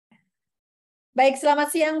Baik, selamat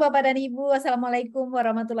siang Bapak dan Ibu. Assalamualaikum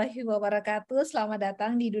warahmatullahi wabarakatuh. Selamat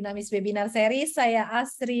datang di Dunamis Webinar Series. Saya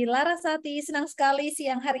Asri Larasati. Senang sekali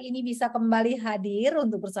siang hari ini bisa kembali hadir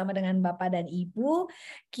untuk bersama dengan Bapak dan Ibu.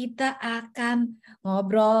 Kita akan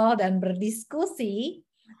ngobrol dan berdiskusi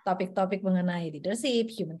topik-topik mengenai leadership,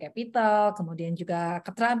 human capital, kemudian juga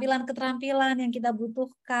keterampilan-keterampilan yang kita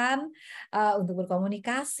butuhkan untuk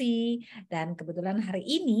berkomunikasi. Dan kebetulan hari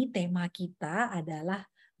ini tema kita adalah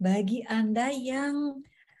bagi Anda yang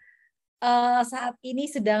saat ini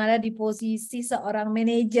sedang ada di posisi seorang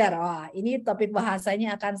manajer. Wah, ini topik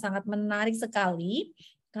bahasanya akan sangat menarik sekali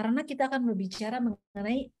karena kita akan berbicara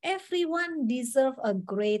mengenai everyone deserve a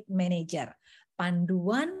great manager.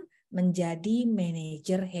 Panduan menjadi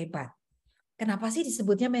manajer hebat. Kenapa sih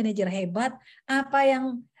disebutnya manajer hebat? Apa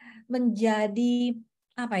yang menjadi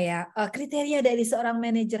kriteria dari seorang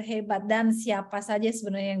manajer hebat dan siapa saja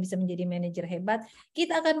sebenarnya yang bisa menjadi manajer hebat?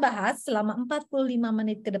 Kita akan bahas selama 45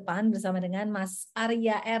 menit ke depan bersama dengan Mas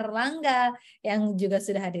Arya Erlangga yang juga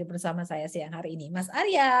sudah hadir bersama saya siang hari ini. Mas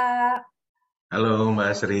Arya. Halo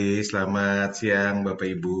Mbak Asri, selamat siang Bapak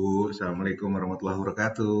Ibu. Assalamualaikum warahmatullahi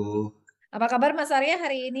wabarakatuh. Apa kabar Mas Arya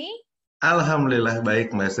hari ini? Alhamdulillah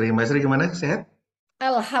baik Mbak Asri. Mbak Asri gimana? Sehat?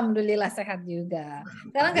 Alhamdulillah sehat juga.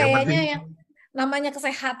 Karena Yang kayaknya penting, yang namanya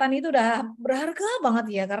kesehatan itu udah berharga banget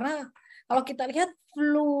ya, karena kalau kita lihat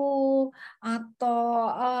flu atau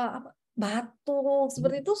batuk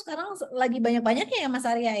seperti itu sekarang lagi banyak-banyaknya ya Mas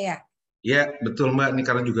Arya ya. ya betul Mbak, ini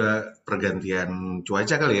karena juga pergantian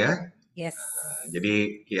cuaca kali ya. Yes,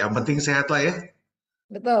 Jadi yang penting sehat lah ya.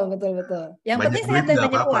 betul betul betul. Yang Banyak penting sehat duit dan nggak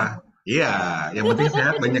banyak apa-apa. uang. Iya, yang penting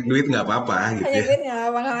sehat, banyak duit nggak apa-apa gitu Banyak ya. duit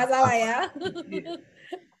nggak masalah ya. Iya.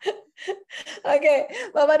 Oke,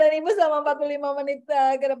 Bapak dan Ibu selama 45 menit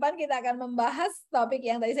ke depan kita akan membahas topik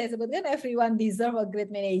yang tadi saya sebutkan, everyone deserve a great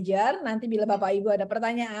manager. Nanti bila Bapak Ibu ada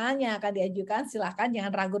pertanyaan yang akan diajukan, silahkan jangan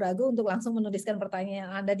ragu-ragu untuk langsung menuliskan pertanyaan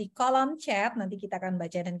yang ada di kolom chat. Nanti kita akan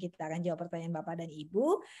baca dan kita akan jawab pertanyaan Bapak dan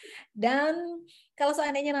Ibu. Dan kalau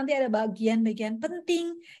seandainya nanti ada bagian-bagian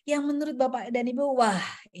penting yang menurut Bapak dan Ibu, wah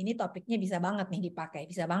ini topiknya bisa banget nih dipakai,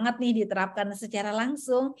 bisa banget nih diterapkan secara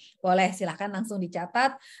langsung, boleh silahkan langsung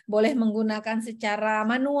dicatat, boleh menggunakan secara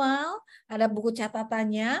manual, ada buku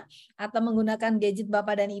catatannya, atau menggunakan gadget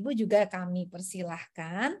Bapak dan Ibu juga kami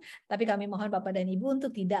persilahkan. Tapi kami mohon Bapak dan Ibu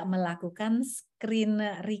untuk tidak melakukan screen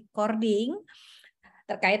recording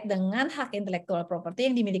terkait dengan hak intellectual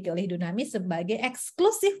property yang dimiliki oleh Dunamis sebagai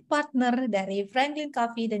eksklusif partner dari Franklin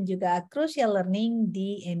Covey dan juga Crucial Learning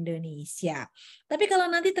di Indonesia. Tapi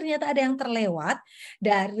kalau nanti ternyata ada yang terlewat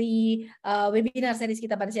dari webinar series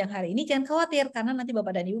kita pada siang hari ini, jangan khawatir karena nanti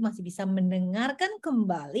Bapak dan Ibu masih bisa mendengarkan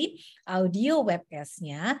kembali audio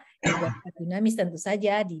webcastnya di website Dunamis tentu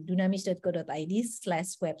saja di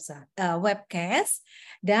dunamis.co.id/webcast.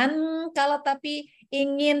 Dan kalau tapi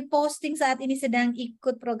ingin posting saat ini sedang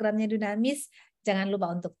ikut programnya Dunamis, jangan lupa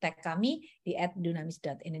untuk tag kami di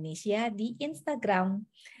 @dunamis.indonesia di Instagram.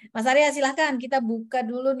 Mas Arya silahkan kita buka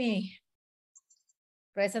dulu nih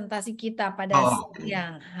presentasi kita pada Oh, oke.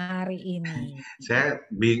 siang hari ini.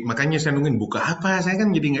 Makanya saya nungguin buka apa. Saya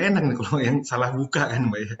kan jadi nggak enak nih kalau yang salah buka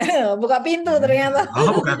kan Mbak ya. Buka pintu ternyata.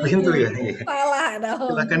 Oh, buka pintu ya. Iya. Salah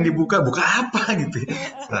dong. Silakan dibuka, buka apa gitu ya.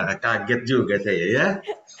 Nah, kaget juga saya ya.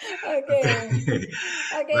 Oke. Oke.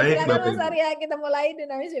 Oke, Baik silakan Bapak Mas Ibu. Arya, kita mulai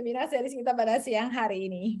Dunamis Webinar series kita pada siang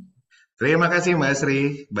hari ini. Terima kasih Mbak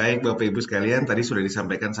Asri. Baik Bapak Ibu sekalian, tadi sudah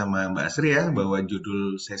disampaikan sama Mbak Asri ya bahwa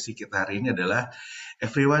judul sesi kita hari ini adalah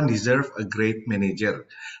Everyone Deserve a Great Manager.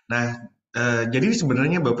 Nah, jadi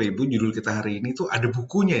sebenarnya Bapak Ibu judul kita hari ini tuh ada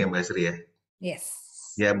bukunya ya Mbak Asri ya. Yes.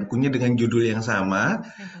 Ya, bukunya dengan judul yang sama.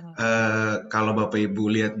 Yang sama. Kalau Bapak Ibu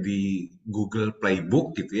lihat di Google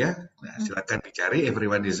Playbook gitu ya, nah, silakan dicari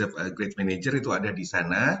Everyone Deserve a Great Manager itu ada di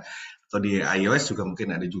sana atau di iOS juga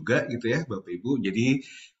mungkin ada juga gitu ya Bapak Ibu. Jadi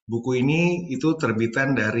buku ini itu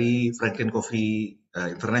terbitan dari Franklin Covey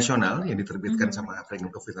International yang diterbitkan sama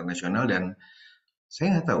Franklin Covey International dan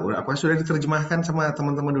saya nggak tahu apakah sudah diterjemahkan sama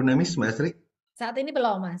teman-teman Dunamis Mbak Astri? Saat ini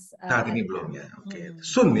belum, Mas. Saat ini belum ya. Oke.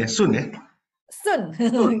 Soon ya, soon ya. Soon.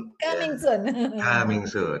 Soon. Ya. Coming soon. Coming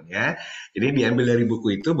soon ya. Jadi diambil dari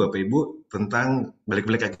buku itu Bapak Ibu tentang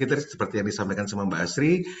balik-balik lagi tadi seperti yang disampaikan sama Mbak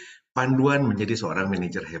Asri, panduan menjadi seorang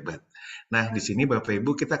manajer hebat. Nah, di sini Bapak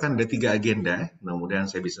Ibu kita akan ada 3 agenda. Mudah-mudahan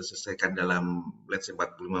saya bisa selesaikan dalam let's say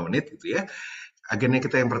 45 menit gitu ya. Agenda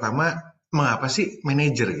kita yang pertama, mengapa sih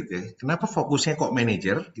manajer gitu ya? Kenapa fokusnya kok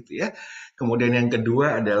manajer gitu ya? Kemudian yang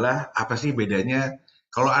kedua adalah apa sih bedanya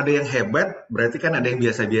kalau ada yang hebat, berarti kan ada yang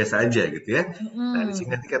biasa-biasa aja gitu ya. Nah, di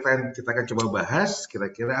sini nanti kita akan coba bahas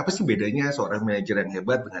kira-kira apa sih bedanya seorang manajer yang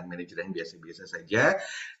hebat dengan manajer yang biasa-biasa saja.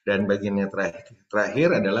 Dan bagian yang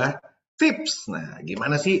terakhir adalah tips. Nah,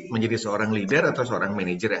 gimana sih menjadi seorang leader atau seorang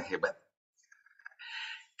manajer yang hebat?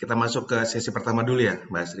 Kita masuk ke sesi pertama dulu ya,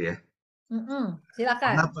 Mbak Asri ya.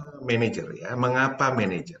 Silakan. Mengapa manajer ya? Mengapa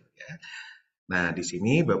manajer ya? Nah, di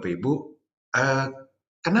sini Bapak Ibu, eh,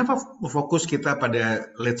 kenapa fokus kita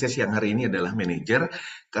pada let's say siang hari ini adalah manajer?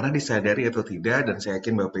 Karena disadari atau tidak, dan saya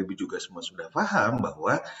yakin Bapak Ibu juga semua sudah paham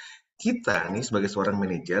bahwa kita nih sebagai seorang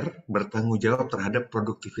manajer bertanggung jawab terhadap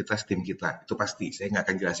produktivitas tim kita. Itu pasti, saya nggak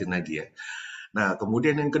akan jelasin lagi ya. Nah,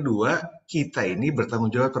 kemudian yang kedua, kita ini bertanggung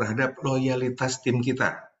jawab terhadap loyalitas tim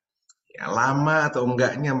kita. Ya, lama atau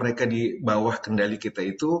enggaknya mereka di bawah kendali kita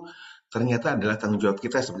itu ternyata adalah tanggung jawab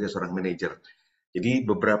kita sebagai seorang manajer. Jadi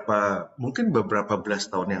mungkin beberapa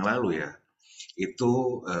belas tahun yang lalu ya,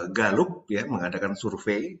 itu Gallup ya mengadakan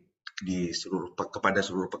survei kepada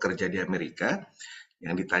seluruh pekerja di Amerika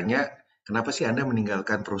yang ditanya, kenapa sih Anda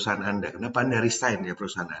meninggalkan perusahaan Anda? Kenapa Anda resign ya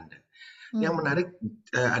perusahaan Anda? Yang menarik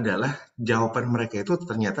adalah jawaban mereka itu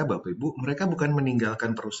ternyata Bapak Ibu, mereka bukan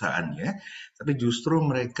meninggalkan perusahaannya, tapi justru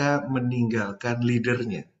mereka meninggalkan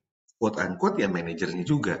leadernya. Quote unquote ya manajernya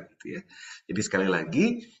juga gitu ya. Jadi sekali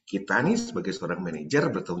lagi, kita nih sebagai seorang manajer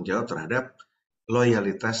bertanggung jawab terhadap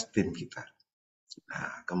loyalitas tim kita.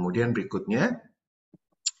 Nah, kemudian berikutnya,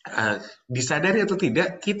 disadari atau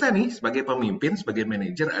tidak, kita nih sebagai pemimpin, sebagai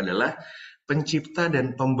manajer adalah pencipta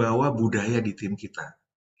dan pembawa budaya di tim kita.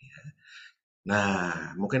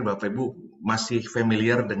 Nah, mungkin Bapak Ibu masih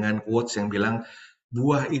familiar dengan quotes yang bilang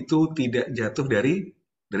buah itu tidak jatuh dari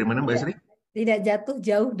mana Mbak Sri? Tidak jatuh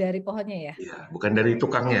jauh dari pohonnya ya. Iya, bukan dari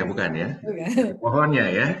tukangnya, bukan ya? Dari Bukan. pohonnya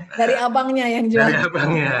ya, Dari abangnya yang dari jual.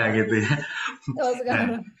 abangnya gitu ya. Oh, Nah, sekarang.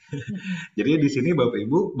 jadi di sini Bapak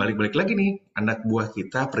Ibu balik-balik lagi nih, anak buah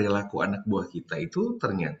kita, perilaku anak buah kita itu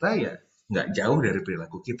ternyata ya nggak jauh dari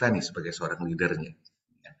perilaku kita nih sebagai seorang leadernya.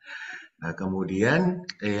 Nah, kemudian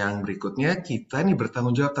yang berikutnya kita nih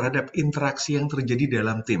bertanggung jawab terhadap interaksi yang terjadi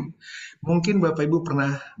dalam tim. Mungkin Bapak Ibu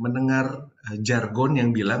pernah mendengar jargon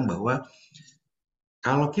yang bilang bahwa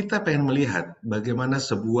kalau kita pengen melihat bagaimana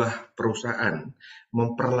sebuah perusahaan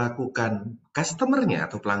memperlakukan customer-nya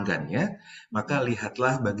atau pelanggannya, maka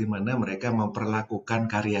lihatlah bagaimana mereka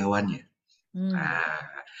memperlakukan karyawannya. Nah,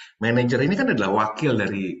 manajer ini kan adalah wakil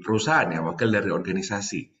dari perusahaan ya, wakil dari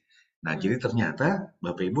organisasi. Nah, jadi ternyata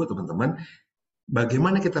Bapak Ibu teman-teman,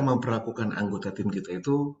 bagaimana kita memperlakukan anggota tim kita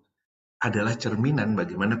itu adalah cerminan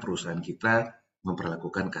bagaimana perusahaan kita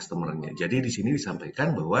memperlakukan customer-nya. Jadi di sini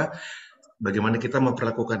disampaikan bahwa bagaimana kita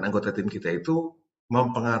memperlakukan anggota tim kita itu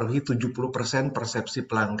mempengaruhi 70% persepsi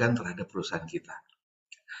pelanggan terhadap perusahaan kita.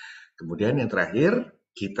 Kemudian yang terakhir,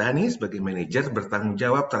 kita nih sebagai manajer bertanggung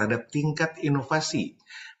jawab terhadap tingkat inovasi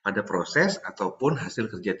pada proses ataupun hasil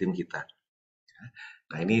kerja tim kita.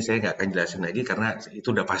 Nah, ini saya nggak akan jelasin lagi karena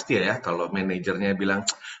itu udah pasti ya. Kalau manajernya bilang,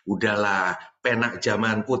 udahlah, penak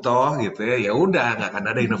zamanku toh gitu ya, ya udah nggak akan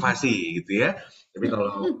ada inovasi gitu ya. Tapi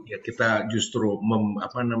kalau ya kita justru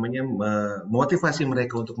memotivasi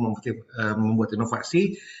mereka untuk membuat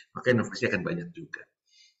inovasi, maka inovasi akan banyak juga.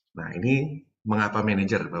 Nah, ini mengapa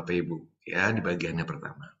manajer Bapak Ibu ya di bagiannya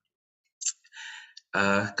pertama.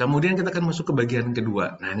 Kemudian kita akan masuk ke bagian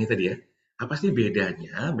kedua. Nah, ini tadi ya. Apa sih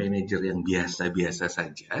bedanya manajer yang biasa-biasa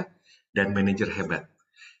saja dan manajer hebat?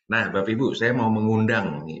 Nah, Bapak Ibu, saya mau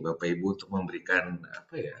mengundang nih Bapak Ibu untuk memberikan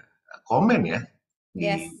komen ya di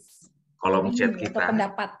Yes. kolom chat Opini atau kita.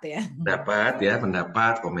 pendapat ya. Dapat ya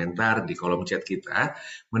pendapat, komentar di kolom chat kita.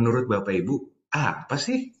 Menurut Bapak Ibu, apa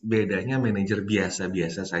sih bedanya manajer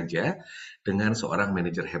biasa-biasa saja dengan seorang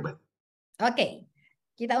manajer hebat? Oke.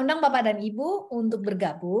 Kita undang Bapak dan Ibu untuk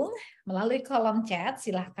bergabung melalui kolom chat.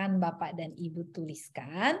 Silahkan Bapak dan Ibu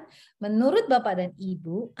tuliskan. Menurut Bapak dan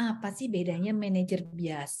Ibu, apa sih bedanya manajer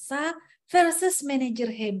biasa versus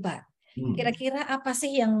manajer hebat? Kira-kira apa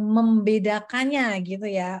sih yang membedakannya gitu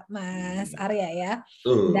ya, Mas Arya ya?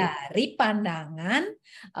 Tuh. Dari pandangan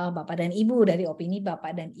Bapak dan Ibu, dari opini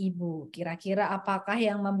Bapak dan Ibu. Kira-kira apakah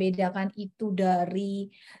yang membedakan itu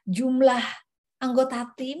dari jumlah anggota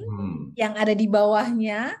tim yang ada di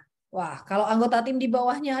bawahnya? Wah, kalau anggota tim di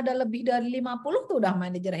bawahnya ada lebih dari 50 tuh udah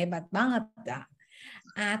manajer hebat banget. Ya.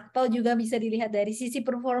 Atau juga bisa dilihat dari sisi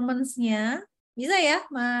performance-nya. Bisa ya,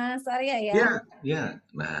 Mas Arya ya? Ya, ya.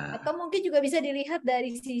 Nah, Atau mungkin juga bisa dilihat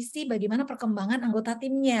dari sisi bagaimana perkembangan anggota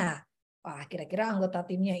timnya. Wah, kira-kira anggota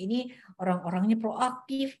timnya ini orang-orangnya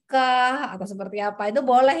proaktif kah? Atau seperti apa? Itu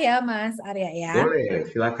boleh ya, Mas Arya ya? boleh,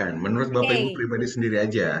 silakan. Menurut Bapak Ibu Oke. pribadi sendiri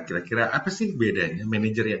aja, kira-kira apa sih bedanya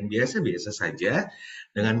manajer yang biasa-biasa saja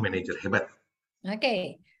dengan manajer hebat?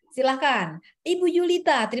 Oke, silahkan. Ibu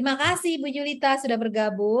Yulita, terima kasih Ibu Yulita sudah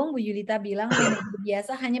bergabung. Bu Yulita bilang manajer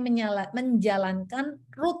biasa hanya menjalankan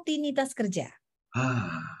rutinitas kerja.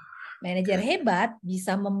 Ah, Manajer hebat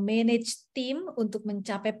bisa memanage tim untuk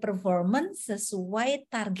mencapai performance sesuai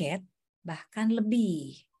target, bahkan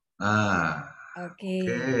lebih. Ah, Oke.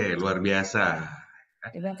 oke, luar biasa.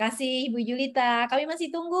 Terima kasih Ibu Julita. Kami masih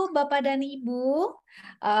tunggu Bapak dan Ibu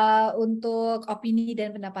untuk opini dan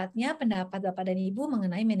pendapatnya. Pendapat Bapak dan Ibu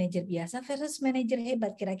mengenai manajer biasa versus manajer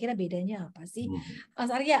hebat. Kira-kira bedanya apa sih? Hmm. Mas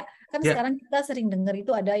Arya, kan Ya, sekarang kita sering dengar itu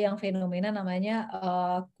ada yang fenomena namanya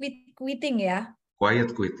quitting ya.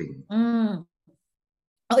 quiet quitting. Hmm.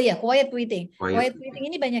 Oh iya, quiet quitting. Quiet Quiet quitting quitting.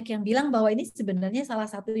 ini banyak yang bilang bahwa ini sebenarnya salah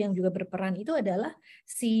satu yang juga berperan itu adalah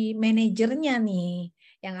si manajernya nih,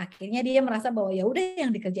 yang akhirnya dia merasa bahwa ya udah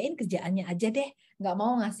yang dikerjain kerjaannya aja deh, nggak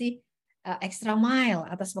mau ngasih extra mile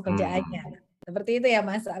atas pekerjaannya. Hmm. Seperti itu ya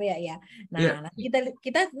Mas Arya ya. Nah, Ya,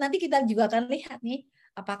 nanti kita juga akan lihat nih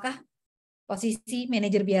apakah posisi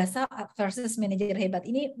manajer biasa versus manajer hebat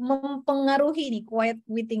ini mempengaruhi nih quiet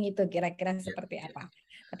quitting itu kira-kira ya, seperti ya. apa.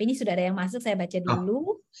 Tapi ini sudah ada yang masuk, saya baca Oh, dulu.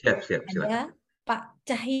 siap, siap, silakan. Ada Pak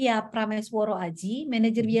Cahya Pramesworo Aji,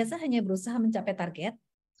 manajer biasa hanya berusaha mencapai target.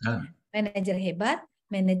 Ah. Manajer hebat,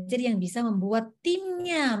 manajer yang bisa membuat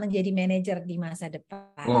timnya menjadi manajer di masa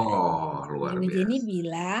depan. Oh, luar Ibu Jenny biasa.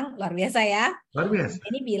 bilang, luar biasa ya. Luar biasa.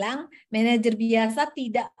 Ini bilang manajer biasa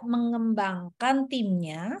tidak mengembangkan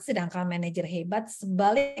timnya, sedangkan manajer hebat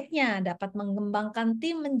sebaliknya dapat mengembangkan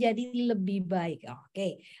tim menjadi lebih baik.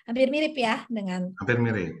 Oke, hampir mirip ya dengan Hampir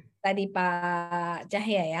mirip. tadi Pak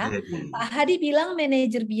Cahya ya. Jadi, Pak Hadi bilang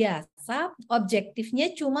manajer biasa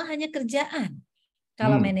objektifnya cuma hanya kerjaan.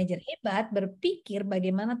 Kalau hmm. manajer hebat berpikir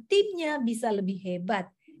bagaimana timnya bisa lebih hebat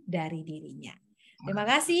dari dirinya. Terima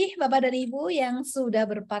kasih Bapak dan Ibu yang sudah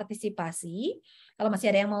berpartisipasi. Kalau masih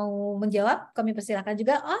ada yang mau menjawab, kami persilakan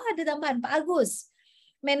juga. Oh, ada tambahan Pak Agus.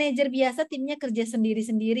 Manajer biasa timnya kerja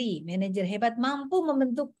sendiri-sendiri. Manajer hebat mampu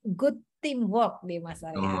membentuk good teamwork di Mas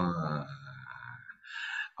Arya. Oh,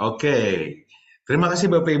 oke. Terima kasih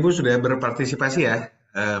Bapak Ibu sudah berpartisipasi ya,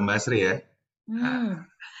 Mbak Asri ya. Hmm.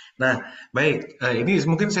 Nah, baik. Ini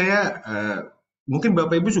mungkin mungkin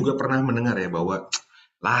Bapak Ibu juga pernah mendengar ya bahwa,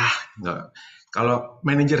 lah, nggak. Kalau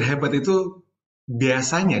manajer hebat itu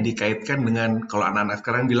biasanya dikaitkan dengan kalau anak-anak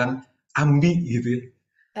sekarang bilang ambi gitu ya.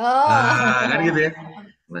 Nah, kan gitu Oh. ya.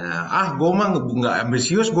 Nah, gue mah nggak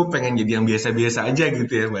ambisius, gue pengen jadi yang biasa-biasa aja gitu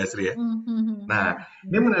ya, Mbak Asri ya. Nah,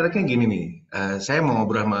 ini menariknya gini nih. Saya mau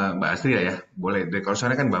ngobrol sama Mbak Asri ya. Boleh. Kalau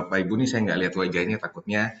soalnya kan Bapak Ibu nih saya nggak lihat wajahnya,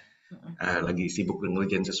 takutnya lagi sibuk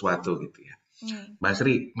ngerjain sesuatu gitu ya. Mbak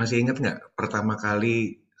Asri, masih ingat nggak pertama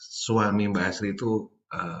kali suami Mbak Asri itu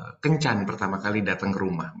kencan pertama kali datang ke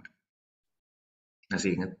rumah?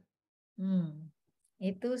 Masih ingat?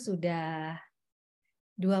 Itu sudah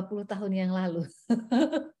 20 tahun yang lalu.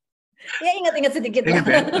 Ya ingat-ingat sedikit lah. Ingat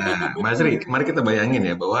ya? Nah, Mbak Asri, mari kita bayangin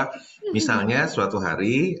ya bahwa misalnya suatu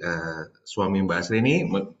hari suami Mbak Asri ini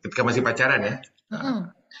ketika masih pacaran ya,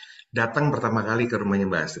 datang pertama kali ke rumahnya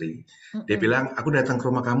Mbak Asri. Dia bilang, aku datang ke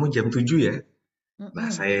rumah kamu jam 7 ya. Nah,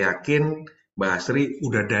 saya yakin Mbak Asri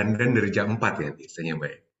udah dandan dari jam 4 ya biasanya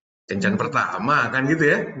Mbak. Kencan pertama kan gitu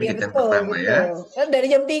ya? Ini Iya kencan betul, pertama betul. ya. Kan dari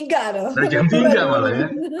jam 3 loh. Dari jam Baru 3 malah bangun.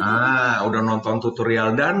 ya. Udah nonton tutorial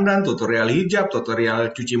dandan, tutorial hijab,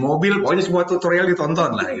 tutorial cuci mobil, pokoknya semua tutorial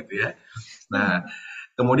ditonton lah gitu ya. Nah,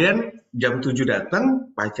 kemudian jam 7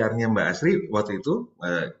 datang, pacarnya Mbak Asri waktu itu,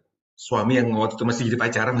 suami yang waktu itu masih jadi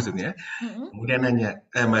pacaran maksudnya, kemudian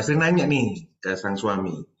Mbak Asri nanya nih ke sang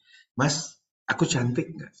suami, Mas, aku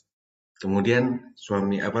cantik nggak? Kemudian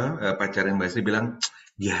pacar yang Mbak Asri bilang,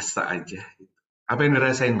 biasa aja. Apa yang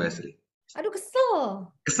dirasain Mbak Asri? Aduh kesel.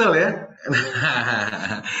 Kesel ya?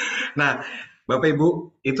 Nah, Bapak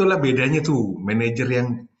Ibu, itulah bedanya tuh manajer yang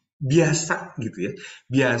biasa gitu ya.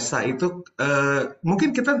 Biasa itu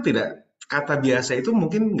mungkin kita tidak kata biasa itu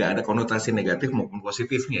mungkin nggak ada konotasi negatif maupun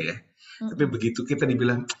positifnya ya. Tapi begitu kita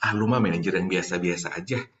dibilang lu mah manajer yang biasa-biasa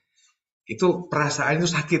aja, itu perasaan itu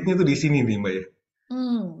sakitnya tuh di sini nih Mbak ya.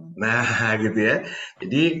 Nah, gitu ya.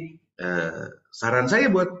 Jadi saran saya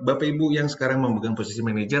buat Bapak Ibu yang sekarang memegang posisi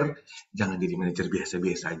manajer, jangan jadi manajer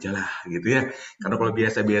biasa-biasa aja lah, gitu ya. Karena kalau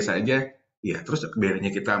biasa-biasa aja, ya terus bedanya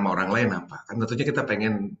kita sama orang lain apa? Kan tentunya kita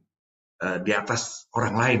pengen di atas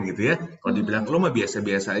orang lain gitu ya. Kalau dibilang lo mah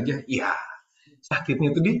biasa-biasa aja, ya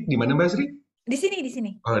sakitnya itu di mana Mbak Sri? Di sini, di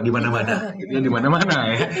sini. Oh, di mana-mana, gitu ya, di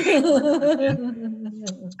mana-mana ya.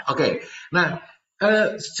 Oke, nah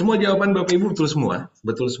semua jawaban Bapak Ibu betul semua,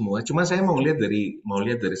 betul semua. Cuma saya mau lihat dari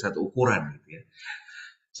satu ukuran, gitu ya.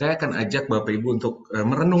 Saya akan ajak Bapak Ibu untuk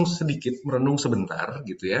merenung sedikit, merenung sebentar,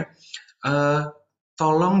 gitu ya. Eh,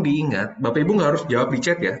 Tolong diingat, Bapak Ibu nggak harus jawab di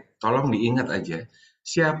chat ya. Tolong diingat aja,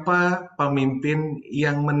 siapa pemimpin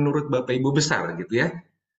yang menurut Bapak Ibu besar, gitu ya.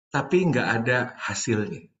 Tapi nggak ada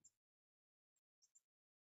hasilnya.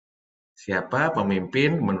 Siapa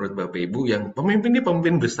pemimpin menurut Bapak Ibu yang pemimpin ini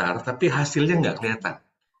pemimpin besar tapi hasilnya nggak kelihatan.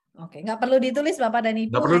 Oke, nggak perlu ditulis Bapak dan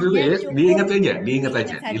Ibu, Nggak perlu dulu hanya ya, cukup diingat aja, diingat aja, diingat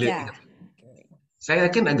saja. dilihat. Saya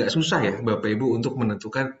yakin agak susah ya Bapak Ibu untuk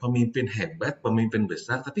menentukan pemimpin hebat, pemimpin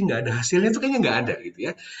besar, tapi nggak ada hasilnya itu kayaknya nggak ada gitu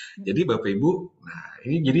ya. Jadi Bapak Ibu, nah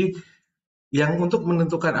ini jadi yang untuk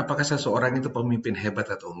menentukan apakah seseorang itu pemimpin hebat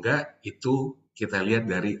atau enggak, itu kita lihat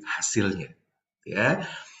dari hasilnya. Ya,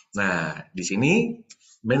 nah di sini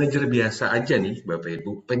manajer biasa aja nih Bapak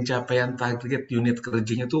Ibu, pencapaian target unit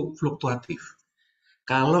kerjanya tuh fluktuatif.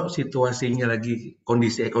 Kalau situasinya lagi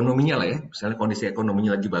kondisi ekonominya lah ya, misalnya kondisi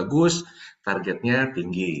ekonominya lagi bagus, targetnya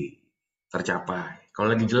tinggi, tercapai.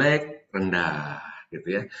 Kalau lagi jelek, rendah, gitu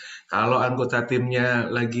ya. Kalau anggota timnya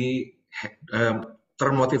lagi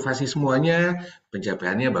termotivasi semuanya,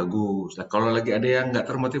 pencapaiannya bagus. Nah, kalau lagi ada yang nggak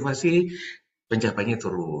termotivasi, pencapaiannya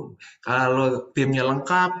turun. Kalau timnya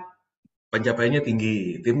lengkap, pencapaiannya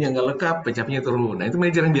tinggi. Timnya nggak lengkap, pencapaiannya turun. Nah, itu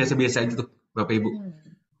manajer yang biasa-biasa aja tuh, Bapak Ibu.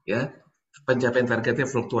 Ya, pencapaian targetnya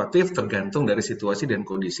fluktuatif tergantung dari situasi dan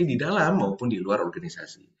kondisi di dalam maupun di luar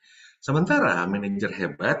organisasi. Sementara manajer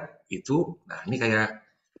hebat itu, nah ini kayak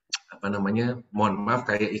apa namanya, mohon maaf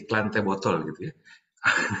kayak iklan teh botol gitu ya.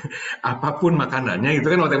 Apapun makanannya itu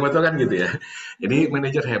kan teh botol kan gitu ya. Jadi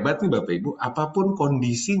manajer hebat nih Bapak Ibu, apapun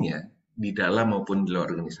kondisinya di dalam maupun di luar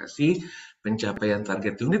organisasi, pencapaian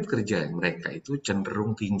target unit kerja mereka itu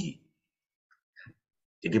cenderung tinggi.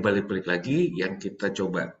 Jadi balik-balik lagi yang kita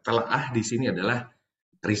coba telaah di sini adalah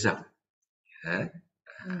result. Ya.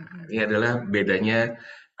 Ini adalah bedanya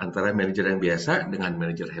antara manajer yang biasa dengan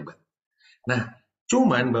manajer hebat. Nah,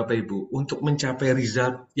 cuman Bapak Ibu, untuk mencapai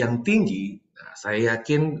result yang tinggi, nah, saya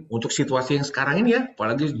yakin untuk situasi yang sekarang ini ya,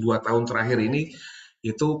 apalagi 2 tahun terakhir ini,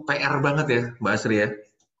 itu PR banget ya, Mbak Asri ya.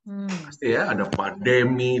 Pasti ya, ada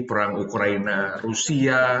pandemi, perang Ukraina,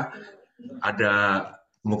 Rusia, ada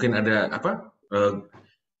mungkin ada apa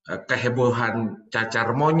kehebohan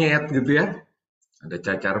cacar monyet gitu ya. Ada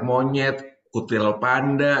cacar monyet, kutil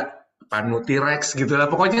panda, panu T-Rex gitu lah.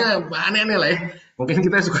 Pokoknya aneh-aneh lah ya. Mungkin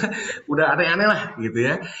kita suka udah aneh-aneh lah gitu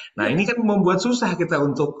ya. Nah ini kan membuat susah kita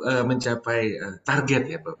untuk mencapai target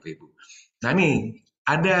ya Bapak Ibu. Nah nih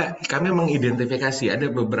kami mengidentifikasi ada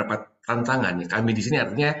beberapa tantangan ya. Kami di sini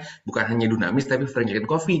artinya bukan hanya Dunamis tapi Frank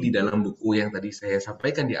Coffee di dalam buku yang tadi saya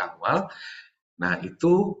sampaikan di awal. Nah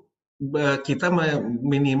itu kita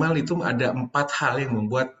minimal itu ada 4 hal yang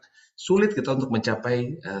membuat sulit kita untuk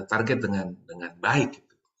mencapai target dengan baik.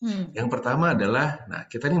 Yang pertama adalah, nah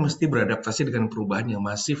kita ini mesti beradaptasi dengan perubahan yang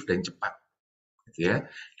masif dan cepat, gitu ya.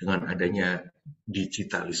 Dengan adanya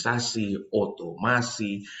digitalisasi,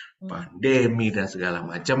 otomasi, pandemi dan segala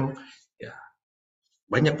macam, ya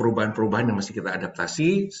banyak perubahan-perubahan yang mesti kita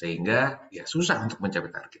adaptasi sehingga ya susah untuk mencapai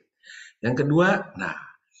target. Yang kedua, nah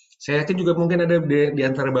saya yakin juga mungkin ada di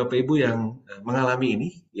antara Bapak Ibu yang mengalami ini,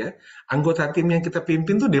 ya. Anggota tim yang kita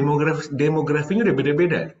pimpin tuh demografinya udah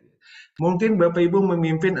beda-beda. Mungkin Bapak Ibu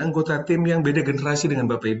memimpin anggota tim yang beda generasi dengan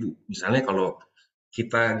Bapak Ibu. Misalnya kalau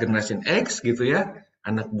kita generasi X gitu ya,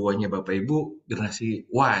 anak buahnya Bapak Ibu generasi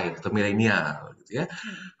Y atau milenial gitu ya.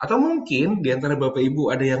 Atau mungkin di antara Bapak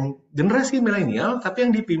Ibu ada yang generasi milenial tapi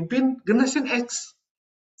yang dipimpin generasi X.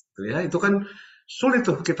 Gitu ya. Itu kan sulit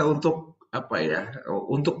tuh kita untuk apa ya,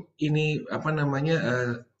 untuk ini apa namanya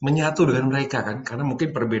menyatu dengan mereka kan, karena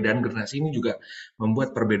mungkin perbedaan generasi ini juga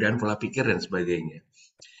membuat perbedaan pola pikir dan sebagainya.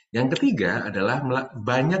 Yang ketiga adalah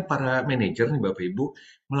banyak para manajer nih Bapak Ibu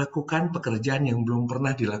melakukan pekerjaan yang belum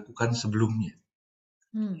pernah dilakukan sebelumnya.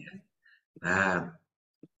 Nah,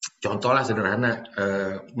 contohlah sederhana,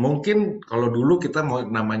 mungkin kalau dulu kita mau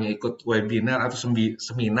namanya ikut webinar atau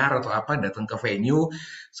seminar atau apa datang ke venue,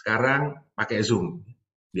 sekarang pakai Zoom.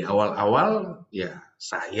 Di awal-awal ya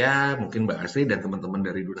saya, mungkin Mbak Asri dan teman-teman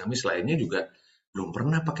dari Dunamis lainnya juga belum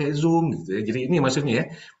pernah pakai Zoom gitu ya. Jadi ini maksudnya ya,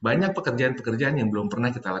 banyak pekerjaan-pekerjaan yang belum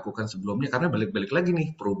pernah kita lakukan sebelumnya karena balik-balik lagi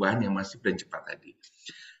nih perubahan yang masif dan cepat tadi.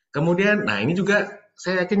 Kemudian, nah ini juga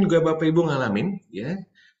saya yakin juga Bapak Ibu ngalamin ya,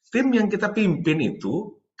 tim yang kita pimpin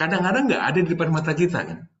itu kadang-kadang nggak ada di depan mata kita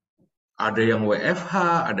kan. Ada yang WFH,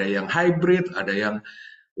 ada yang hybrid, ada yang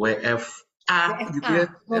WFA gitu ya,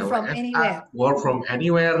 work from anywhere. work from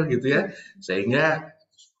anywhere gitu ya, sehingga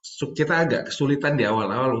kita agak kesulitan di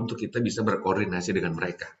awal-awal untuk kita bisa berkoordinasi dengan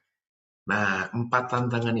mereka. Nah, 4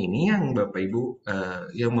 tantangan ini yang Bapak Ibu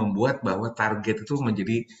yang membuat bahwa target itu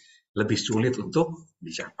menjadi lebih sulit untuk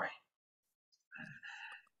dicapai.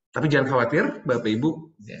 Tapi jangan khawatir, Bapak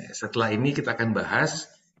Ibu, setelah ini kita akan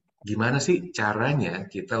bahas gimana sih caranya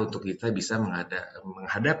kita bisa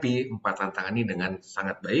menghadapi 4 tantangan ini dengan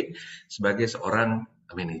sangat baik sebagai seorang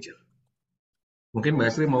manajer. Mungkin Mbak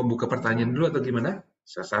Asri mau buka pertanyaan dulu atau gimana?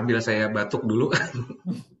 Sambil saya batuk dulu.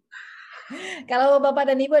 Kalau Bapak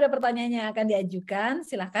dan Ibu ada pertanyaan yang akan diajukan,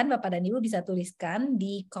 silahkan Bapak dan Ibu bisa tuliskan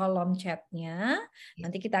di kolom chatnya.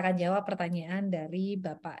 Nanti kita akan jawab pertanyaan dari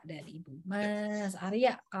Bapak dan Ibu. Mas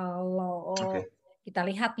Arya, kalau Oke. kita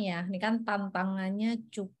lihat nih ya, ini kan tantangannya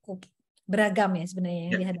cukup beragam ya sebenarnya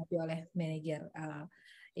yang Ya, dihadapi oleh manajer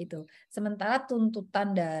itu. Sementara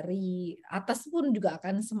tuntutan dari atas pun juga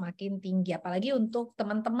akan semakin tinggi, apalagi untuk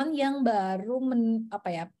teman-teman yang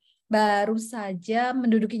baru saja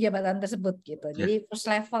menduduki jabatan tersebut gitu. ya, Jadi first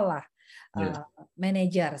level lah ya.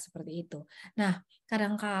 manajer seperti itu. Nah,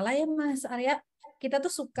 kadangkala ya Mas Arya, kita tuh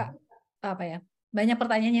suka apa ya? Banyak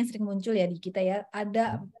pertanyaan yang sering muncul ya di kita ya.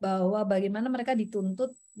 Ada bahwa bagaimana mereka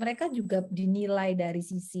dituntut, mereka juga dinilai dari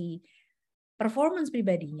sisi performance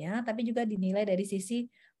pribadinya, tapi juga dinilai dari sisi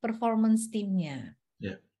performance timnya.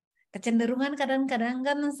 Ya. Kecenderungan kadang-kadang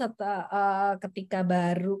kan ketika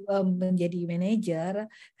baru menjadi manajer,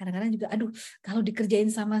 kadang-kadang juga aduh kalau dikerjain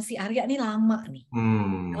sama si Arya nih lama nih.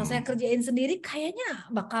 Kalau saya Hmm. kerjain sendiri kayaknya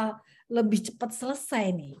bakal lebih cepat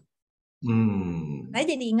selesai nih. Hmm. Saya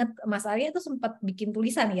jadi ingat Mas Arya itu sempat bikin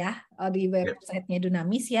tulisan ya di Ya, websitenya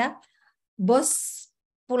Dunamis ya, bos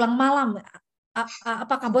pulang malam.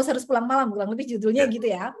 Apakah bos harus pulang malam? Kurang lebih judulnya ya, gitu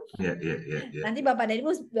ya. ya, ya, ya, ya. Nanti Bapak dan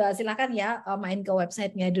Ibu silakan ya main ke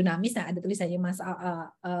websitenya Dunamis. Nah, ada tulisannya Mas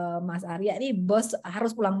Arya nih bos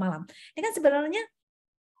harus pulang malam. Ini kan sebenarnya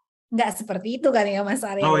nggak seperti itu kan ya Mas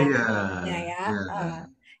Arya Oh ya. iya, Ya. ya.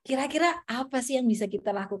 Kira-kira apa sih yang bisa kita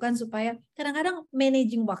lakukan supaya kadang-kadang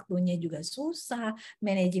managing waktunya juga susah,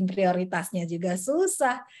 managing prioritasnya juga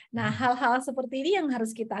susah. Nah, hal-hal seperti ini yang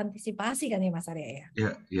harus kita antisipasi kan ya Mas Arya ya.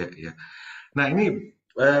 Ya, ya, ya. Nah ini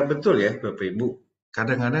betul ya Bapak Ibu.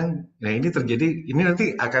 Kadang-kadang, nah ini terjadi, ini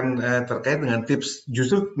nanti akan terkait dengan tips,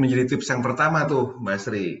 justru menjadi tips yang pertama tuh Mbak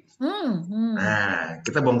Sri. Hmm. Nah,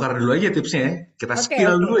 kita bongkar dulu aja tipsnya ya. Kita Oke,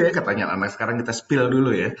 spill oke. dulu ya, katanya anak sekarang kita spill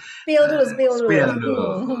dulu ya. Spill dulu, spill dulu. Spill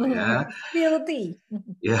dulu ya. Spill tea.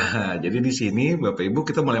 Ya, jadi di sini Bapak Ibu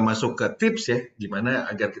kita mulai masuk ke tips ya, gimana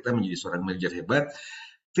agar kita menjadi seorang manajer hebat.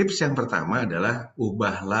 Tips yang pertama adalah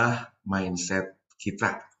ubahlah mindset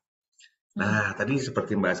kita. Hmm. Nah, tadi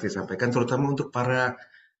seperti Mbak Asri sampaikan, terutama untuk para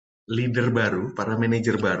leader baru, para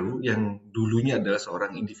manajer baru yang dulunya adalah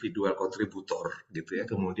seorang individual kontributor gitu ya,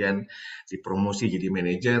 kemudian dipromosi jadi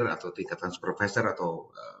manajer atau tingkatan supervisor atau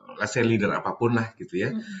let's say leader apapun lah gitu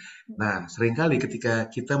ya. Hmm. Nah, seringkali ketika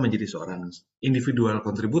kita menjadi seorang individual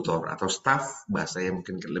kontributor atau staff, bahasa yang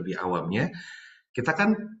mungkin lebih awamnya, kita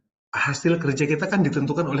kan hasil kerja kita kan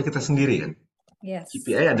ditentukan oleh kita sendiri kan. Yes.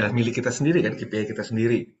 KPI adalah milik kita sendiri kan, KPI kita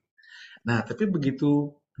sendiri. Nah, tapi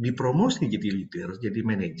begitu dipromosi jadi leader, jadi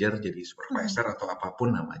manajer, jadi Hmm. supervisor atau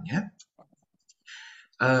apapun namanya,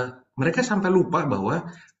 eh, mereka sampai lupa bahwa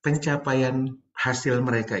pencapaian hasil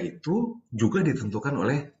mereka itu juga ditentukan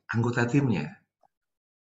oleh anggota timnya,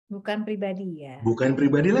 Bukan pribadi ya. bukan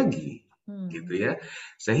pribadi lagi, gitu Hmm. ya.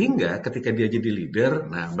 Sehingga ketika dia jadi leader,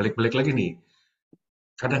 nah balik-balik lagi nih,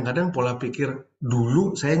 kadang-kadang pola pikir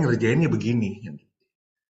dulu saya ngerjainnya begini.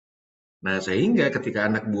 Nah, sehingga ketika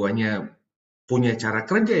anak buahnya punya cara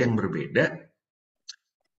kerja yang berbeda,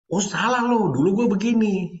 oh salah loh, dulu gue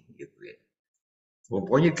begini, gitu ya.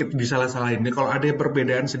 Pokoknya kita disalah-salahin. Nih, kalau ada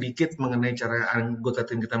perbedaan sedikit mengenai cara anggota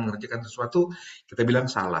tim kita mengerjakan sesuatu, kita bilang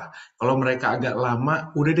salah. Kalau mereka agak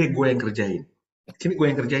lama, udah deh gue yang kerjain. Sini gue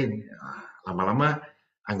yang kerjain. Ah, lama-lama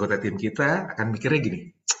anggota tim kita akan mikirnya gini,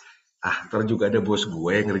 ah ntar juga ada bos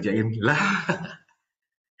gue yang ngerjain. Lah,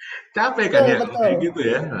 capek kan Betul, ya kalau betul. kayak gitu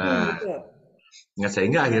ya. Nah, Betul. nah,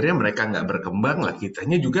 sehingga akhirnya mereka nggak berkembang lah,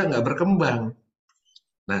 kitanya juga nggak berkembang.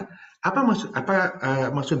 Nah,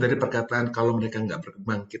 maksud dari perkataan kalau mereka nggak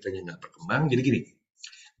berkembang, kitanya nggak berkembang? Jadi gini,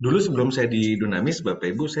 dulu sebelum saya di Dunamis, Bapak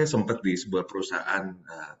Ibu, saya sempat di sebuah perusahaan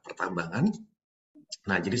pertambangan.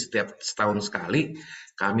 Nah, jadi setiap setahun sekali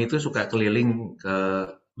kami itu suka keliling ke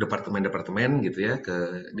departemen-departemen gitu ya,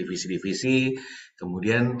 ke divisi-divisi.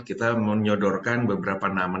 Kemudian kita menyodorkan beberapa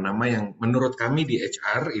nama-nama yang menurut kami di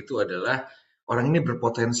HR itu adalah orang ini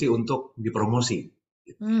berpotensi untuk dipromosi.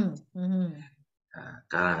 Hmm. Hmm.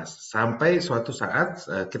 Nah, sampai suatu saat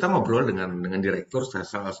kita ngobrol dengan direktur,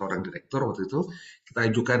 salah seorang direktur waktu itu, kita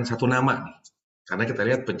ajukan satu nama nih, karena kita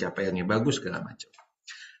lihat pencapaiannya bagus segala macam.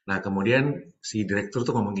 Nah, kemudian si direktur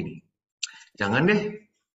tuh ngomong gini, jangan deh,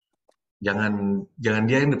 jangan jangan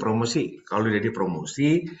dia yang dipromosi. Kalau dia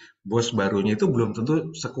dipromosi, bos barunya itu belum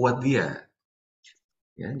tentu sekuat dia.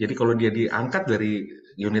 Ya, jadi kalau dia diangkat dari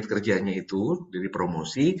unit kerjanya itu, dari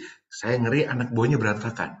promosi, saya ngeri anak buahnya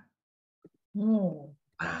berantakan. Hmm.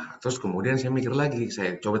 Nah, terus kemudian saya mikir lagi,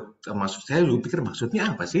 saya coba maksud saya dulu pikir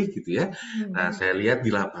maksudnya apa sih gitu ya. Nah, saya lihat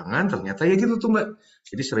di lapangan ternyata ya gitu tuh Mbak.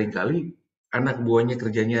 Jadi seringkali anak buahnya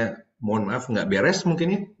kerjanya mohon maaf nggak beres mungkin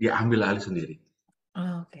ya, dia ambil alih sendiri.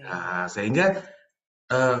 Oke. Nah, sehingga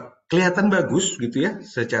eh, kelihatan bagus gitu ya,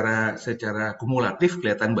 secara kumulatif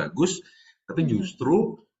kelihatan bagus, tapi Mhm.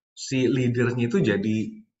 justru si leadernya itu jadi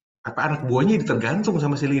apa anak buahnya jadi tergantung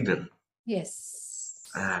sama si leader. Yes.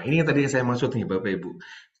 Nah, ini yang tadi yang saya maksud nih Bapak Ibu.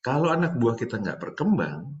 Kalau anak buah kita nggak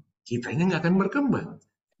berkembang, kitanya nggak akan berkembang.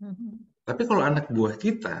 Mhm. Tapi kalau anak buah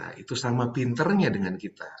kita itu sama pinternya dengan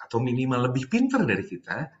kita, atau minimal lebih pinter dari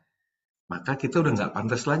kita, maka kita udah nggak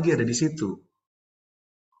pantas lagi ada di situ.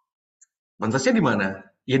 Pantasnya di mana?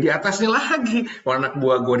 Ya di atasnya lagi. Kalau anak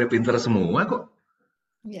buah gue udah pinter semua kok,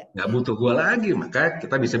 Ya, nggak ya. butuh gue lagi. Maka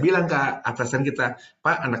kita bisa bilang ke atasan kita,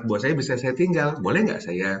 Pak, anak buah saya bisa saya tinggal. Boleh nggak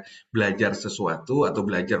saya belajar sesuatu atau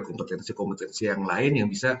belajar kompetensi-kompetensi yang lain yang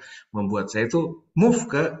bisa membuat saya tuh move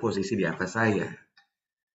ke posisi di atas saya.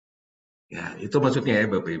 Ya, itu maksudnya ya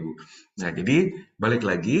Bapak Ibu. Nah, jadi balik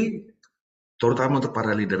lagi, terutama untuk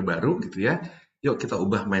para leader baru gitu ya. Yuk kita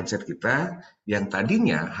ubah mindset kita yang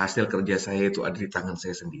tadinya hasil kerja saya itu ada di tangan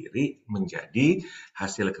saya sendiri menjadi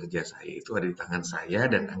hasil kerja saya itu ada di tangan saya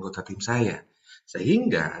dan anggota tim saya.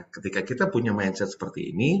 Sehingga ketika kita punya mindset seperti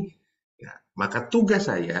ini, ya, maka tugas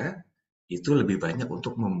saya itu lebih banyak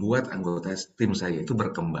untuk membuat anggota tim saya itu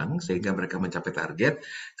berkembang sehingga mereka mencapai target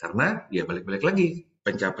karena ya balik-balik lagi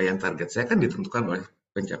pencapaian target saya kan ditentukan oleh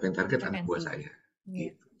pencapaian target anak Rekan buah tim. saya. Ya.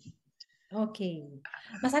 Gitu. Oke.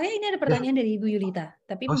 Mas Arya, ini ada Ya, pertanyaan dari Ibu Yulita,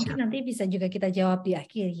 tapi oh mungkin siap. nanti bisa juga kita jawab di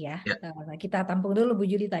akhir ya. Ya. Kita tampung dulu Bu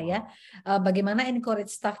Yulita ya. Bagaimana encourage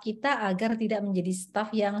staff kita agar tidak menjadi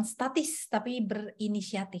staff yang statis tapi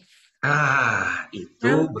berinisiatif.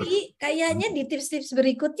 Itu Nanti kayaknya di tips-tips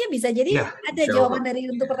berikutnya bisa jadi ya, ada insya Allah. jawaban dari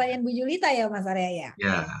untuk Ya, pertanyaan Bu Yulita ya Mas Arya ya.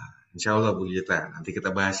 ya, insya Allah Bu Gita. Nanti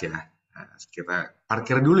kita bahas ya. Nah, kita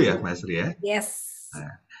parkir dulu ya, Mas Ri ya. Yes.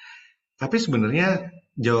 Nah, tapi sebenarnya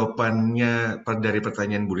jawabannya dari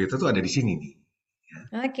pertanyaan Bu Gita tuh ada di sini nih.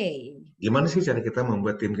 Oke. Gimana sih cara kita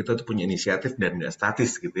membuat tim kita tuh punya inisiatif dan nggak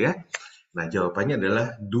statis gitu ya? Nah, jawabannya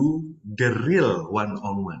adalah do the real one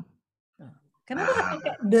on one. Kenapa nggak Ah,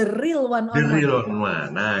 pakai the real one the on one? real on one.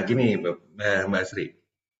 Nah, gini Mbak Sri.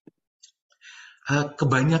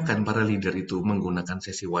 Kebanyakan para leader itu menggunakan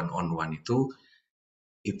sesi one on one itu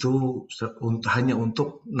hanya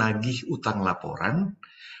untuk nagih utang laporan,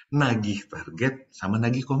 nagih target, sama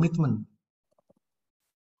nagih komitmen.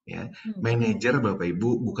 Ya, manajer Bapak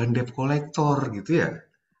Ibu bukan debt collector gitu ya.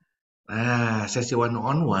 Nah, sesi one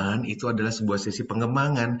on one itu adalah sebuah sesi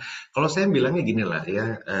pengembangan. Kalau saya bilangnya gini lah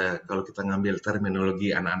ya, kalau kita ngambil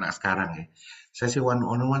terminologi anak-anak sekarang ya, sesi one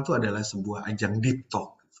on one itu adalah sebuah ajang deep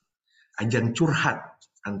talk, ajang curhat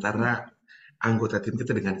antara anggota tim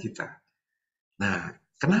kita dengan kita. Nah,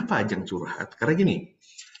 kenapa ajang curhat? Karena gini,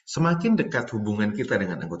 semakin dekat hubungan kita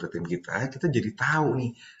dengan anggota tim kita jadi tahu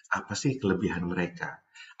nih, apa sih kelebihan mereka?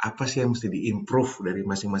 Apa sih yang mesti diimprove dari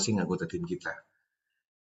masing-masing anggota tim kita?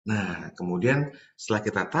 Nah, kemudian setelah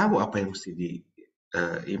kita tahu apa yang mesti di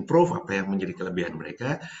improve, apa yang menjadi kelebihan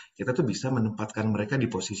mereka, kita tuh bisa menempatkan mereka di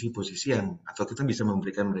posisi-posisi yang, atau kita bisa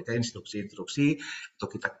memberikan mereka instruksi-instruksi, atau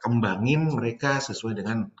kita kembangin mereka sesuai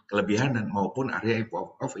dengan kelebihan dan maupun area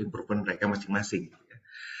of improvement mereka masing-masing.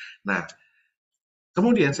 Nah,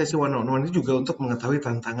 kemudian sesi one on one itu juga untuk mengetahui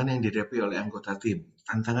tantangan yang dihadapi oleh anggota tim.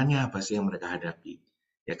 Tantangannya apa sih yang mereka hadapi?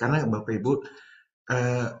 Ya karena Bapak Ibu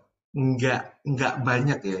eh, nggak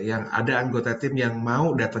banyak ya yang ada anggota tim yang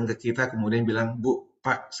mau datang ke kita kemudian bilang, Bu,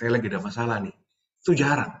 Pak, saya lagi ada masalah nih. Itu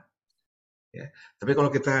jarang. Ya. Tapi kalau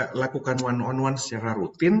kita lakukan one on one secara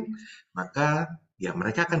rutin, maka ya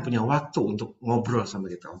mereka akan punya waktu untuk ngobrol sama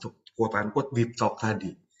kita, untuk quote unquote deep talk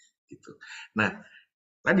tadi. Gitu. Nah,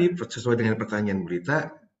 tadi sesuai dengan pertanyaan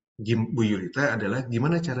Bu Yulita adalah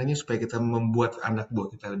gimana caranya supaya kita membuat anak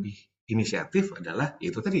buah kita lebih inisiatif adalah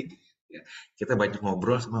itu tadi ya, kita banyak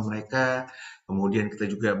ngobrol sama mereka, kemudian kita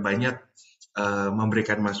juga banyak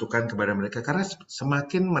memberikan masukan kepada mereka karena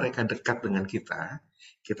semakin mereka dekat dengan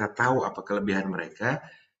kita tahu apa kelebihan mereka,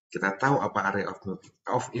 kita tahu apa area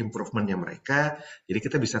of improvementnya mereka, jadi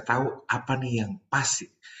kita bisa tahu apa nih yang pas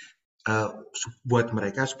uh, buat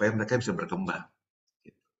mereka supaya mereka bisa berkembang.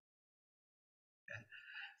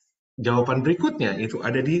 Jawaban berikutnya itu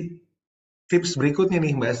ada di tips berikutnya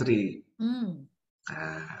nih Mbak Asri. Hmm.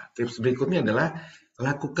 Nah, tips berikutnya adalah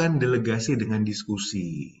lakukan delegasi dengan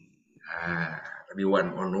diskusi. Nah, tadi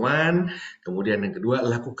one on one, kemudian yang kedua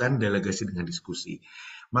lakukan delegasi dengan diskusi.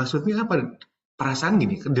 Maksudnya apa? Perasaan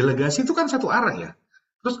gini, delegasi itu kan satu arah ya.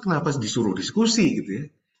 Terus kenapa disuruh diskusi gitu ya?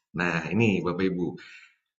 Nah, ini Bapak Ibu,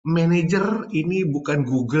 manajer ini bukan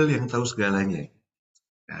Google yang tahu segalanya.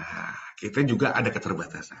 Nah, kita juga ada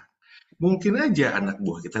keterbatasan. Mungkin aja anak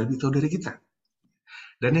buah kita lebih tahu dari kita.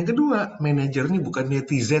 Dan yang kedua, manajer ini bukan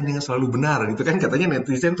netizen yang selalu benar. Itu kan katanya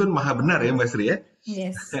netizen tuh maha benar ya Mbak Sri ya.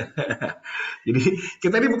 Yes. Jadi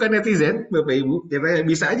kita ini bukan netizen, Bapak Ibu. Kita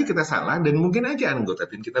bisa aja kita salah dan mungkin aja anggota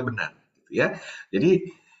tim kita benar, gitu ya.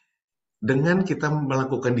 Jadi dengan kita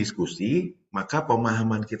melakukan diskusi, maka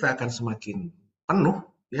pemahaman kita akan semakin penuh,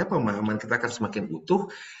 ya pemahaman kita akan semakin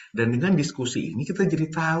utuh. Dan dengan diskusi ini kita jadi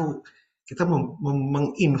tahu, kita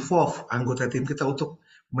menginvolve anggota tim kita untuk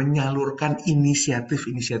menyalurkan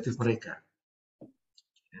inisiatif-inisiatif mereka.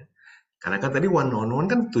 Karena kan tadi one on one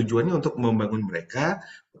kan tujuannya untuk membangun mereka,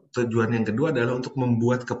 tujuan yang kedua adalah untuk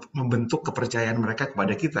membentuk kepercayaan mereka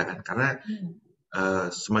kepada kita kan. Karena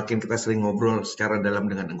semakin kita sering ngobrol secara dalam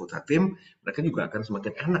dengan anggota tim, mereka juga akan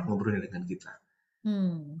semakin enak ngobrolnya dengan kita.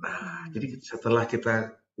 Nah, jadi setelah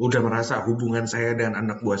kita udah merasa hubungan saya dan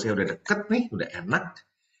anak buah saya udah deket nih, udah enak.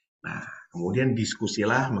 Nah, kemudian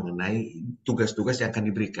diskusilah mengenai tugas-tugas yang akan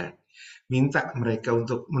diberikan. Minta mereka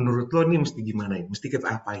untuk menurut lo nih mesti gimana ya, mesti kita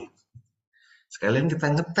apain. Sekalian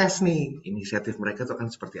kita ngetes nih inisiatif mereka itu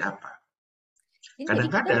akan seperti apa. Jadi kita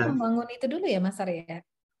Kadang-kadang, membangun itu dulu ya Mas Arya.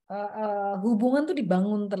 Hubungan tuh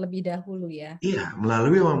dibangun terlebih dahulu ya. iya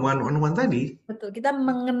melalui one on one tadi, Betul, kita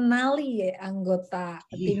mengenali ya anggota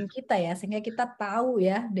tim iya kita ya, sehingga kita tahu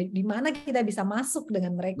ya di mana kita bisa masuk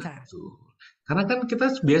dengan mereka. betul. Karena kan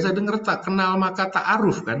kita biasa dengar tak kenal maka tak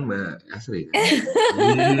aruf kan Mbak Asri kan?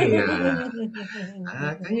 Iya.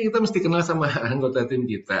 Nah, kayaknya kita mesti kenal sama anggota tim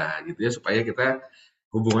kita gitu ya supaya kita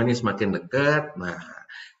hubungannya semakin dekat. Nah,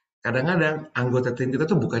 kadang-kadang anggota tim kita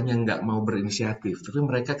tuh bukannya nggak mau berinisiatif, tapi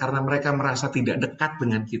mereka karena mereka merasa tidak dekat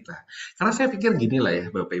dengan kita. Karena saya pikir gini lah ya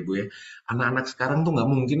Bapak Ibu ya, anak-anak sekarang tuh nggak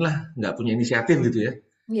mungkin lah nggak punya inisiatif gitu ya.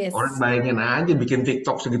 Orang Yes. bayangin aja bikin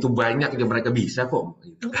TikTok segitu banyak aja mereka bisa kok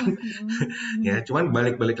gitu kan. Ya, cuman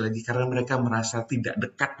balik-balik lagi karena mereka merasa tidak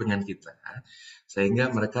dekat dengan kita. Sehingga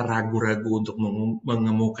mereka ragu-ragu untuk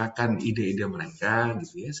mengemukakan ide-ide mereka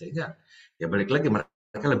gitu ya. Sehingga ya balik lagi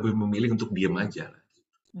mereka lebih memilih untuk diam aja.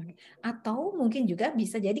 Atau mungkin juga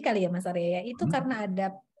bisa jadi kali ya Mas Arya ya, itu Hmm. karena ada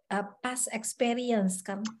past experience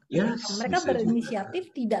kan, ketika Yes, mereka bisa juga. berinisiatif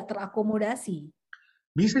tidak terakomodasi.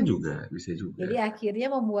 Bisa juga, bisa juga. Jadi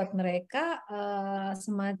akhirnya membuat mereka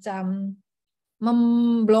semacam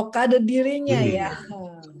memblokade dirinya ya.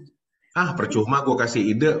 Iya. Percuma gue kasih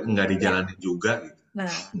ide, nggak Ya, dijalanin juga gitu.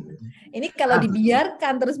 nah ini kalau Betul.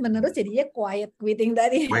 dibiarkan terus-menerus jadinya quiet quitting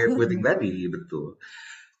tadi. Quiet quitting tadi, betul.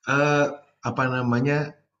 eh apa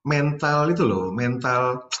namanya, mental itu loh,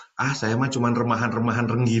 mental, saya mah cuman remahan-remahan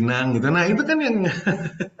rengginang gitu. Nah, itu kan yang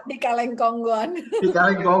Di kaleng kongguan. di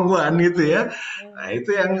kaleng kongguan gitu ya. Nah, itu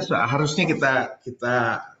yang harusnya kita kita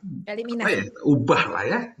apa ya, Eliminasi. ubah lah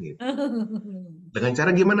ya gitu. Dengan cara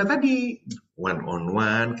gimana tadi? One on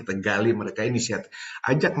one, kita gali mereka inisiatif,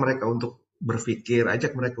 ajak mereka untuk berpikir,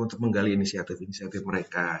 ajak mereka untuk menggali inisiatif-inisiatif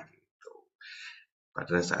mereka gitu.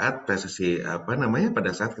 Pada saat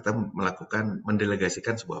kita melakukan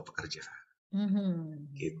mendelegasikan sebuah pekerjaan.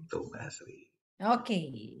 Gitu, Mbak Asri. Oke.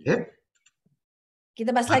 Ya?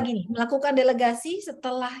 Kita bahas lagi nih, melakukan delegasi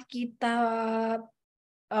setelah kita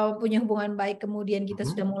punya hubungan baik, kemudian kita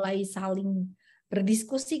sudah mulai saling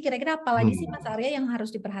berdiskusi, kira-kira apa lagi sih Mas Arya yang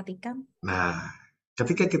harus diperhatikan? Nah,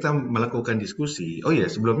 ketika kita melakukan diskusi, oh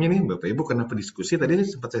ya sebelumnya nih Bapak Ibu kenapa diskusi tadi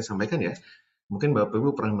sempat saya sampaikan ya, mungkin Bapak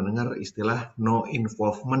Ibu pernah mendengar istilah no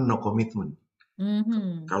involvement, no commitment.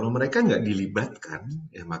 Kalau mereka nggak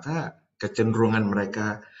dilibatkan, ya maka kecenderungan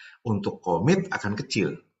mereka untuk komit akan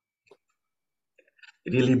kecil.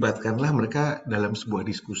 Jadi libatkanlah mereka dalam sebuah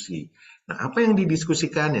diskusi. Nah, apa yang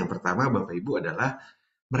didiskusikan? Yang pertama Bapak Ibu adalah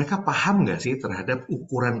mereka paham nggak sih terhadap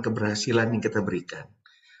ukuran keberhasilan yang kita berikan?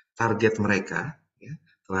 Target mereka, ya,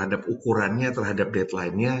 terhadap ukurannya, terhadap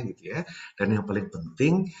deadline-nya gitu ya. Dan yang paling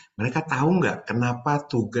penting, mereka tahu nggak kenapa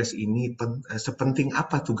tugas ini sepenting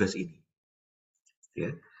apa tugas ini, ya.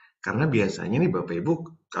 Karena biasanya nih Bapak Ibu,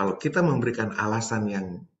 kalau kita memberikan alasan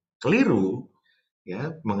yang keliru,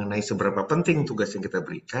 ya, mengenai seberapa penting tugas yang kita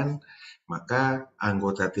berikan, maka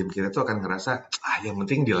anggota tim kita tuh akan ngerasa, yang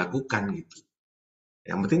penting dilakukan gitu.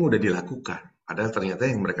 Yang penting udah dilakukan. Padahal ternyata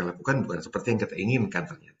yang mereka lakukan bukan seperti yang kita inginkan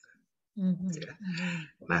ternyata. Ya.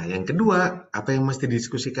 Nah, yang kedua, apa yang mesti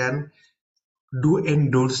didiskusikan? Do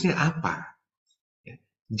and don'ts-nya apa? Ya.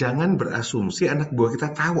 Jangan berasumsi anak buah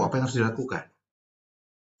kita tahu apa yang harus dilakukan.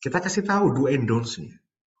 Kita kasih tahu do and don'ts-nya.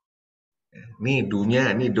 Ya. Nih do-nya,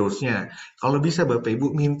 nih don'ts-nya. Kalau bisa Bapak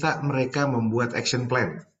Ibu minta mereka membuat action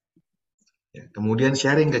plan. Ya. Kemudian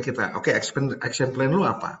sharing ke kita, oke, action plan lu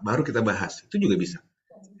apa? Baru kita bahas. Itu juga bisa.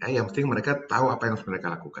 Ya, yang penting mereka tahu apa yang harus mereka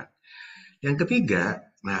lakukan. Yang ketiga,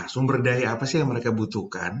 nah sumber daya apa sih yang mereka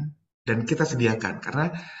butuhkan dan kita sediakan. Karena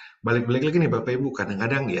balik-balik lagi nih Bapak Ibu,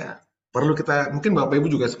 kadang-kadang ya mungkin Bapak Ibu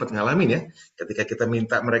juga sempat ngalamin ya, ketika kita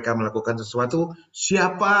minta mereka melakukan sesuatu,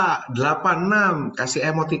 siapa 86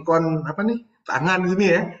 kasih emoticon apa nih tangan gini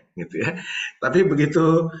ya, gitu ya. Tapi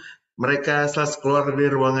begitu mereka setelah keluar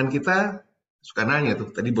dari ruangan kita, suka nanya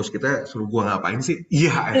tuh, tadi bos kita suruh gua ngapain sih?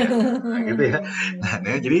 Iya, ya. Nah, gitu ya.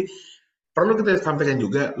 Nah, jadi perlu kita sampaikan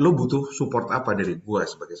juga, lo butuh support apa dari gua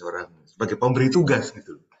sebagai pemberi tugas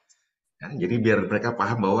gitu. Ya, jadi biar mereka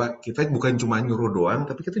paham bahwa kita bukan cuma nyuruh doang,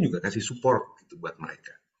 tapi kita juga kasih support gitu buat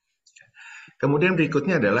mereka. Kemudian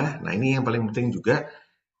berikutnya adalah, nah ini yang paling penting juga,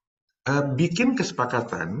 bikin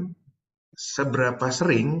kesepakatan seberapa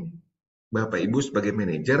sering Bapak Ibu sebagai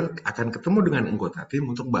manajer akan ketemu dengan anggota tim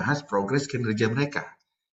untuk bahas progres kinerja mereka.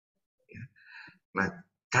 Nah,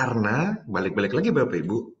 karena balik-balik lagi Bapak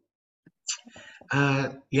Ibu,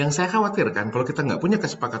 yang saya khawatirkan kalau kita nggak punya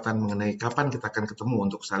kesepakatan mengenai kapan kita akan ketemu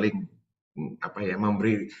untuk saling apa ya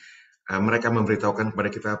mereka memberitahukan kepada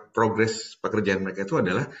kita progres pekerjaan mereka itu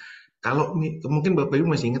adalah kalau mungkin Bapak Ibu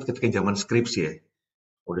masih ingat ketika zaman skripsi ya,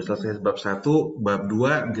 udah selesai bab 1, bab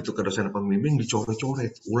 2, gitu ke dosen pembimbing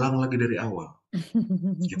dicoret-coret, ulang lagi dari awal,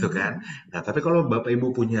 gitu kan. Nah, tapi kalau Bapak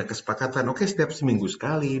Ibu punya kesepakatan, oke setiap seminggu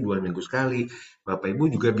sekali, 2 minggu sekali, Bapak Ibu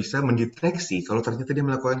juga bisa mendeteksi kalau ternyata dia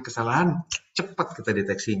melakukan kesalahan, cepat kita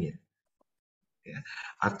deteksinya. Ya.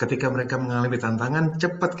 Ketika mereka mengalami tantangan,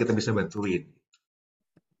 cepat kita bisa bantuin.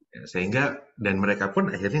 Ya, sehingga dan mereka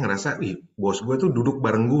pun akhirnya ngerasa, ih, bos gue tuh duduk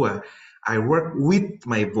bareng gue. I work with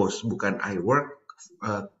my boss, bukan I work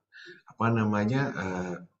uh, apa namanya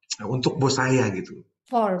untuk bos saya gitu.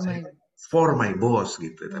 For my. For my boss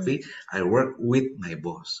gitu. Tapi Hmm. I work with my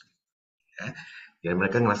boss. Ya, ya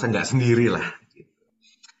mereka ngerasa nggak sendiri lah. Gitu.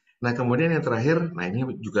 Nah kemudian yang terakhir, nah ini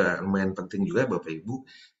juga lumayan penting juga Bapak Ibu,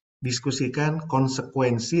 diskusikan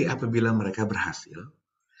konsekuensi apabila mereka berhasil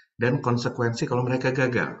dan konsekuensi kalau mereka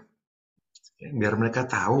gagal. Ya, biar mereka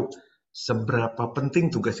tahu seberapa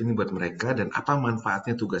penting tugas ini buat mereka dan apa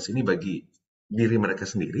manfaatnya tugas ini bagi diri mereka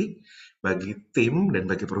sendiri, bagi tim, dan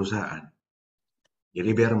bagi perusahaan. Jadi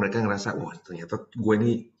biar mereka ngerasa, wah ternyata gue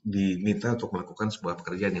ini diminta untuk melakukan sebuah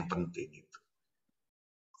pekerjaan yang penting. Gitu.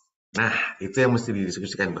 Nah, itu yang mesti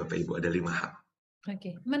didiskusikan Bapak Ibu, ada 5 hal.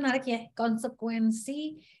 Oke, menarik ya.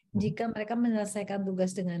 Konsekuensi jika mereka menyelesaikan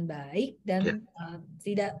tugas dengan baik Ya. dan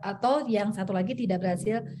tidak, atau yang satu lagi tidak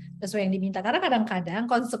berhasil sesuai yang diminta. Karena kadang-kadang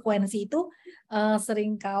konsekuensi itu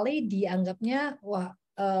seringkali dianggapnya wah,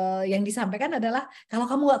 yang disampaikan adalah kalau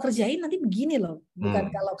kamu nggak kerjain nanti begini loh.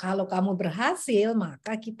 Bukan Hmm. kalau kamu berhasil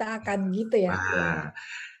maka kita akan gitu ya. Nah,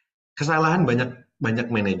 kesalahan banyak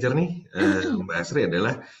banyak manajer nih, Mbak Asri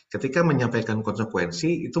adalah ketika menyampaikan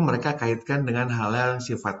konsekuensi itu mereka kaitkan dengan hal-hal yang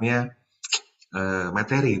sifatnya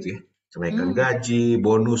materi itu ya, kenaikan Hmm. gaji,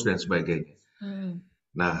 bonus dan sebagainya. Hmm.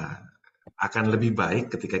 Nah, akan lebih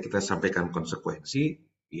baik ketika kita sampaikan konsekuensi,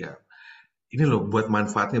 ya ini loh buat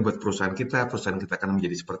manfaatnya buat perusahaan kita akan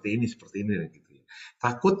menjadi seperti ini gitu ya.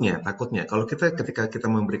 Takutnya kalau ketika kita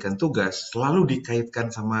memberikan tugas selalu dikaitkan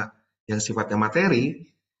sama yang sifatnya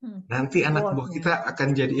materi, nanti anak buah Rewardnya. kita akan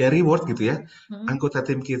jadi ya reward gitu ya. Hmm. Anggota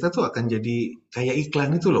tim kita tuh akan jadi kayak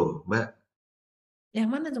iklan itu loh, Mbak. Yang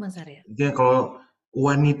mana tuh Mas Arya? Jadi kalau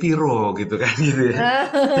Wanipiro gitu kan gitu ya.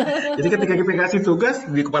 Jadi ketika kita kasih tugas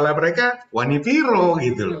di kepala mereka Wanipiro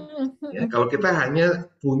gitu loh. Ya, kalau kita hanya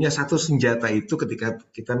punya satu senjata itu ketika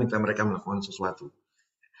kita minta mereka melakukan sesuatu.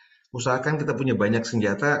 Usahakan kita punya banyak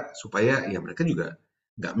senjata supaya ya mereka juga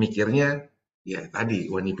nggak mikirnya ya tadi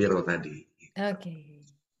Wanipiro tadi. Oke.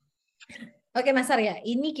 Oke Mas Arya,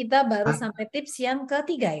 ini kita baru Ah, sampai tips yang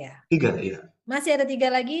ketiga ya. 3 ya. Masih ada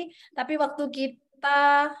 3 lagi, tapi waktu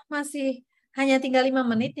kita masih hanya tinggal 5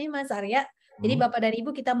 menit nih Mas Arya. Jadi Hmm. Bapak dan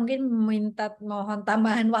Ibu kita mungkin mohon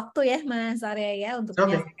tambahan waktu ya Mas Arya ya untuk Oke.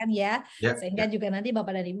 menyelesaikan ya. Ya, Sehingga ya, juga nanti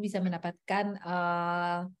Bapak dan Ibu bisa mendapatkan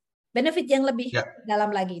benefit yang lebih ya.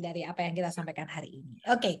 dalam lagi dari apa yang kita sampaikan hari ini.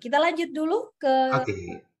 Oke, kita lanjut dulu ke Oke.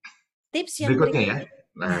 tips yang Berikutnya ya.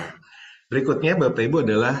 berikutnya. Nah, berikutnya Bapak Ibu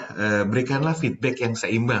adalah berikanlah feedback yang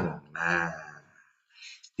seimbang. Nah,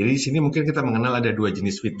 jadi di sini mungkin kita mengenal ada 2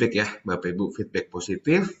 jenis feedback ya, Bapak Ibu, feedback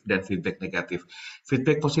positif dan feedback negatif.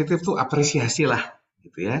 Feedback positif tuh apresiasi lah,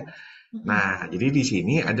 gitu ya. Mm-mm. Nah, jadi di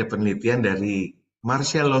sini ada penelitian dari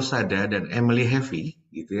Marshall Losada dan Emily Harvey,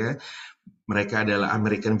 gitu ya. Mereka adalah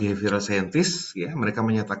American Behavioral Scientist, ya. Mereka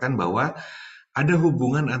menyatakan bahwa ada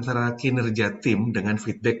hubungan antara kinerja tim dengan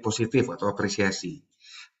feedback positif atau apresiasi.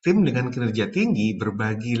 Tim dengan kinerja tinggi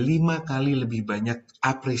berbagi 5 kali lebih banyak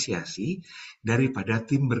apresiasi daripada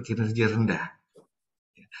tim berkinerja rendah.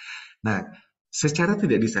 Nah, secara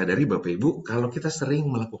tidak disadari Bapak Ibu, kalau kita sering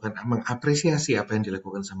mengapresiasi apa yang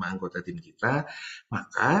dilakukan sama anggota tim kita,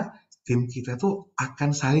 maka tim kita tuh akan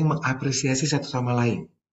saling mengapresiasi satu sama lain.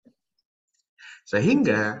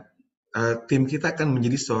 Sehingga tim kita akan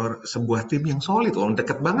menjadi sebuah tim yang solid, orang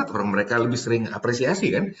dekat banget, orang mereka lebih sering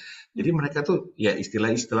apresiasi kan. Jadi mereka tuh ya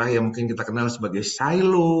istilah-istilah yang mungkin kita kenal sebagai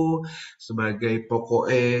silo, sebagai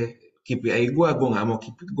pokoknya KPI gue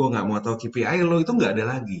nggak mau tahu KPI lo itu nggak ada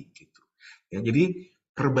lagi gitu. Ya, jadi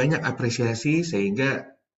perbanyak apresiasi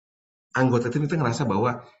sehingga anggota tim itu ngerasa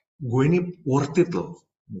bahwa gue ini worth it loh.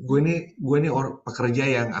 Gue ini pekerja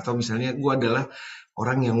yang atau misalnya gue adalah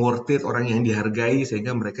orang yang worth it, orang yang dihargai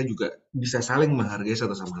sehingga mereka juga bisa saling menghargai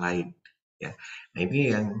satu sama lain. Ya. Nah, ini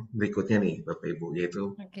yang berikutnya nih Bapak Ibu,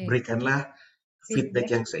 yaitu berikanlah feedback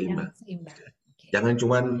yang seimbang. Jangan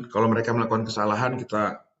cuman kalau mereka melakukan kesalahan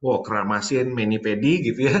kita keramasin,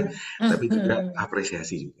 mani-pedi gitu ya, tapi juga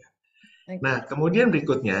apresiasi juga. Nah, kemudian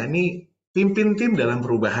berikutnya ini pimpin tim dalam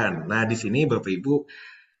perubahan. Nah, di sini Bapak Ibu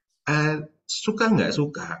suka nggak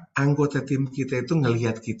suka anggota tim kita itu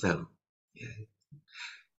ngelihat kita loh. Ya.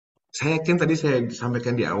 Saya yakin tadi saya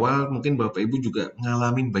sampaikan di awal, mungkin Bapak Ibu juga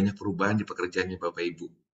ngalamin banyak perubahan di pekerjaannya Bapak Ibu.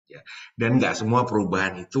 Ya. Dan nggak semua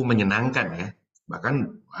perubahan itu menyenangkan ya. Bahkan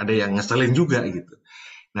ada yang ngeselin juga gitu.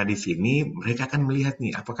 Nah, di sini mereka akan melihat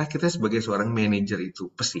nih, apakah kita sebagai seorang manajer itu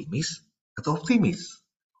pesimis atau optimis.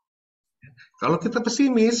 Kalau kita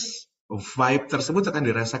pesimis, vibe tersebut akan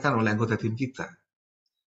dirasakan oleh anggota tim kita.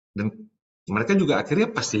 Dan mereka juga akhirnya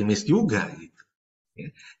pesimis juga gitu. Ya.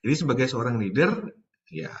 Jadi sebagai seorang leader,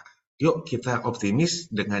 ya yuk kita optimis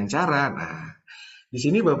dengan cara. Nah, di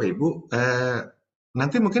sini Bapak Ibu,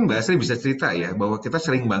 nanti mungkin Mbak Asri bisa cerita ya, bahwa kita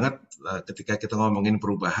sering banget ketika kita ngomongin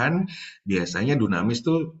perubahan, biasanya Dunamis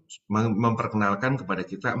tuh memperkenalkan kepada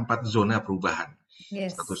kita 4 zona perubahan.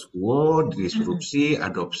 Status quo, disrupsi,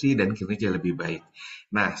 adopsi, dan kinerja lebih baik.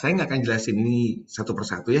 Nah, saya nggak akan jelasin ini satu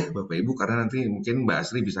persatu ya Bapak Ibu, karena nanti mungkin Mbak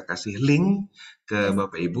Asri bisa kasih link ke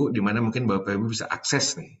Bapak Ibu, di mana mungkin Bapak Ibu bisa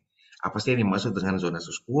akses nih. Apa sih yang dimaksud dengan zona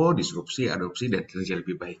status quo, disrupsi, adopsi, dan kinerja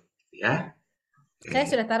lebih baik. Ya. Saya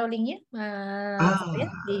sudah taruh linknya Mas Arya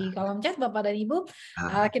di kolom chat Bapak dan Ibu.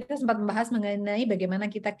 Kita sempat membahas mengenai bagaimana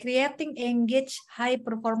kita creating engage high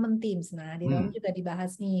performance teams. Nah, di dalam juga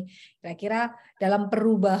dibahas nih, kira-kira dalam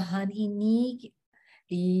perubahan ini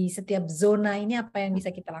di setiap zona ini apa yang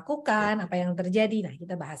bisa kita lakukan, apa yang terjadi. Nah,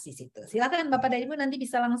 kita bahas di situ. Silakan Bapak dan Ibu nanti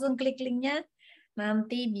bisa langsung klik linknya,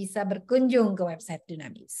 nanti bisa berkunjung ke website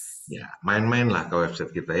Dunamis. Ya, main-main lah ke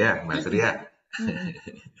website kita ya, Mas Ria.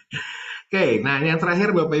 Oke, nah yang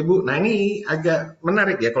terakhir Bapak Ibu, nah ini agak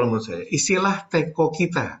menarik ya kalau menurut saya, istilah teko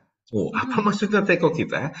kita. Apa maksudnya teko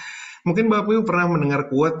kita? Mungkin Bapak Ibu pernah mendengar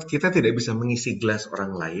quote, kita tidak bisa mengisi gelas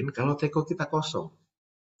orang lain kalau teko kita kosong.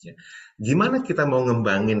 Ya. Gimana kita mau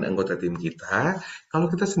ngembangin anggota tim kita kalau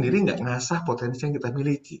kita sendiri nggak ngasah potensi yang kita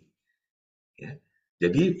miliki? Ya.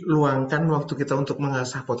 Jadi luangkan waktu kita untuk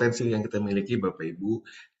mengasah potensi yang kita miliki Bapak Ibu,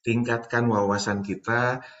 tingkatkan wawasan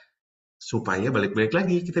kita, supaya balik-balik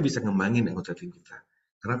lagi kita bisa ngembangin anggota tim kita.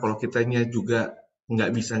 Karena kalau kitanya juga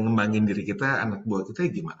nggak bisa ngembangin diri kita, anak buah kita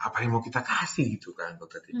gimana? Apa yang mau kita kasih gitu ke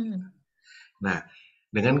anggota tim kita? Nah,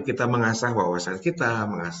 dengan kita mengasah wawasan kita,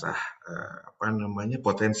 mengasah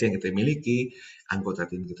potensi yang kita miliki, anggota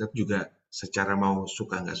tim kita juga secara mau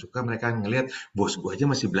suka nggak suka mereka ngelihat bos gue aja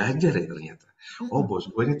masih belajar ya ternyata. Oh, bos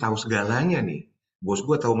gue ini tahu segalanya nih. Bos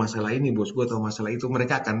gue tahu masalah ini, bos gue tahu masalah itu,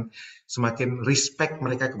 mereka akan semakin respect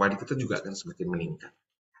mereka kepada kita juga akan semakin meningkat.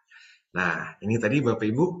 Nah, ini tadi Bapak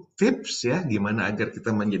Ibu tips ya gimana agar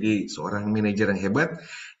kita menjadi seorang manajer yang hebat.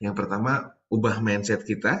 Yang pertama, ubah mindset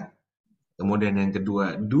kita. Kemudian yang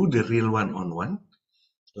kedua, do the real one-on-one.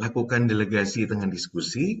 Lakukan delegasi dengan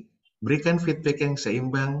diskusi. Berikan feedback yang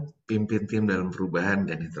seimbang, pimpin tim dalam perubahan,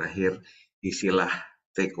 dan yang terakhir, isilah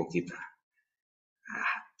teko kita.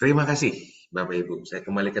 Nah, terima kasih Bapak Ibu. Saya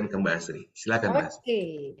kembalikan ke Mbak Asri. Silakan Mbak Asri. Oke,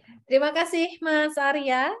 terima kasih Mas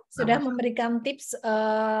Arya sudah memberikan tips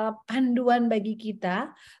panduan bagi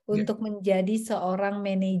kita untuk menjadi seorang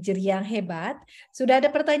manajer yang hebat. Sudah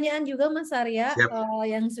ada pertanyaan juga Mas Arya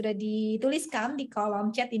yang sudah dituliskan di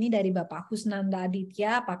kolom chat ini dari Bapak Husnanda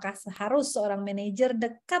Aditya. Apakah harus seorang manajer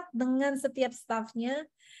dekat dengan setiap stafnya?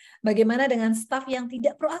 Bagaimana dengan staf yang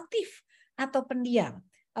tidak proaktif atau pendiam?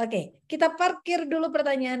 Oke, kita parkir dulu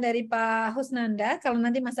pertanyaan dari Pak Husnanda. Kalau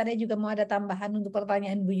nanti Mas Arya juga mau ada tambahan untuk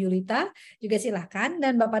pertanyaan Bu Yulita, juga silahkan.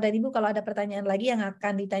 Dan Bapak dan Ibu kalau ada pertanyaan lagi yang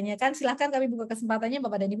akan ditanyakan, silahkan kami buka kesempatannya.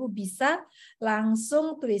 Bapak dan Ibu bisa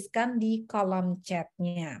langsung tuliskan di kolom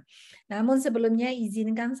chatnya. Namun sebelumnya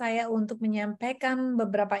izinkan saya untuk menyampaikan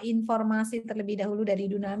beberapa informasi terlebih dahulu dari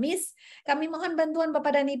Dunamis. Kami mohon bantuan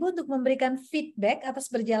Bapak dan Ibu untuk memberikan feedback atas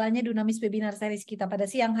berjalannya Dunamis Webinar Series kita pada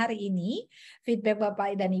siang hari ini. Feedback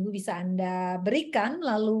Bapak dan Ibu bisa Anda berikan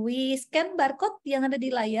melalui scan barcode yang ada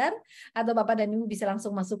di layar, atau Bapak dan Ibu bisa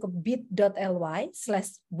langsung masuk ke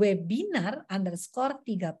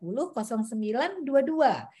bit.ly/webinar_300922,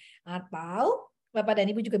 atau Bapak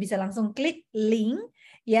dan Ibu juga bisa langsung klik link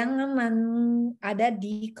yang ada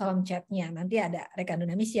di kolom chatnya. Nanti ada rekan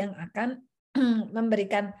Dunamis yang akan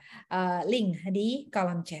memberikan link di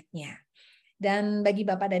kolom chatnya. Dan bagi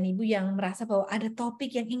Bapak dan Ibu yang merasa bahwa ada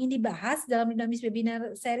topik yang ingin dibahas dalam Dunamis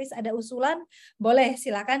Webinar Series, ada usulan, boleh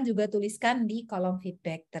silakan juga tuliskan di kolom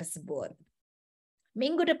feedback tersebut.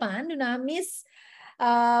 Minggu depan Dunamis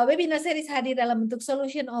Webinar Series hadir dalam bentuk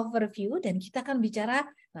solution overview, dan kita akan bicara,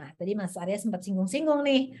 nah tadi Mas Arya sempat singgung-singgung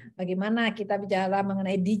nih, bagaimana kita bicara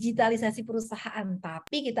mengenai digitalisasi perusahaan,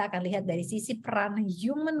 tapi kita akan lihat dari sisi peran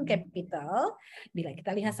human capital, bila kita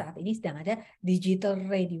lihat saat ini sedang ada digital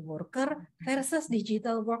ready worker versus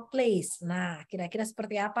digital workplace. Nah, kira-kira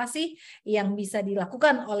seperti apa sih yang bisa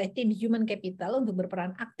dilakukan oleh tim human capital untuk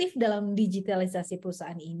berperan aktif dalam digitalisasi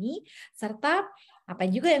perusahaan ini, serta apa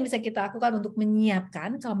juga yang bisa kita lakukan untuk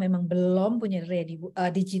menyiapkan kalau memang belum punya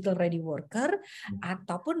digital ready worker,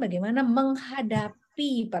 ataupun bagaimana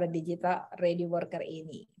menghadapi para digital ready worker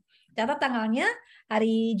ini. Catat tanggalnya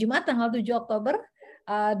hari Jumat tanggal 7 Oktober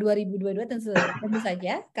 2022 tentu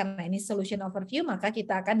saja, karena ini solution overview, maka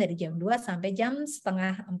kita akan dari jam 2 sampai jam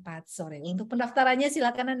setengah 4 sore. Untuk pendaftarannya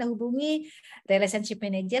silakan Anda hubungi relationship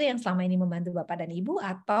manager yang selama ini membantu Bapak dan Ibu,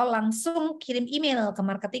 atau langsung kirim email ke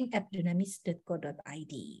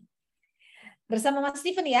marketing@dunamis.co.id. Bersama Mas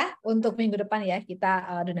Steven ya, untuk minggu depan ya,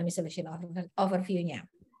 kita Dunamis Solution Overview-nya.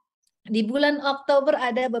 Di bulan Oktober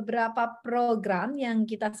ada beberapa program yang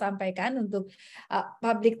kita sampaikan untuk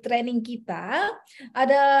public training kita.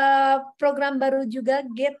 Ada program baru juga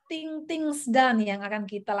Getting Things Done yang akan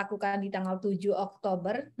kita lakukan di tanggal 7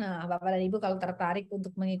 Oktober. Nah, Bapak dan Ibu kalau tertarik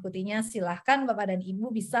untuk mengikutinya, silahkan Bapak dan Ibu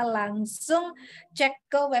bisa langsung cek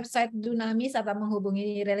ke website Dunamis atau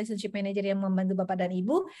menghubungi relationship manager yang membantu Bapak dan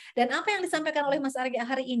Ibu. Dan apa yang disampaikan oleh Mas Arya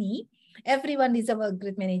hari ini, Everyone Deserves a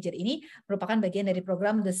Great Manager, ini merupakan bagian dari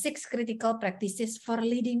program The Six Critical Practices for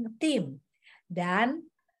Leading a Team. Dan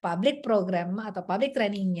public program atau public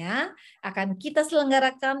trainingnya akan kita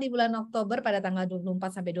selenggarakan di bulan Oktober pada tanggal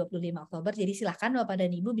 24 sampai 25 Oktober. Jadi silahkan Bapak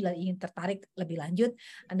dan Ibu bila ingin tertarik lebih lanjut,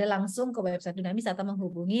 Anda langsung ke website Dunamis atau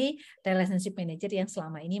menghubungi relationship manager yang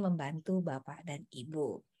selama ini membantu Bapak dan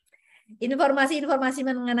Ibu. Informasi-informasi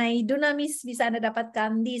mengenai Dunamis bisa Anda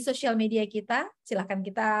dapatkan di sosial media kita. Silahkan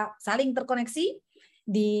kita saling terkoneksi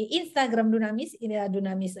di Instagram Dunamis, ini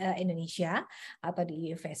Dunamis Indonesia, atau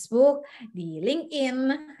di Facebook, di LinkedIn,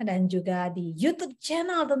 dan juga di YouTube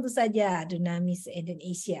channel tentu saja Dunamis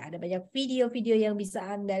Indonesia. Ada banyak video-video yang bisa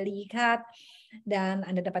Anda lihat dan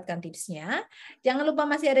Anda dapatkan tipsnya. Jangan lupa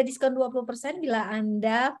masih ada diskon 20% bila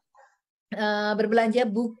Anda berbelanja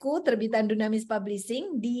buku terbitan Dunamis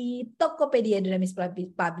Publishing di Tokopedia Dunamis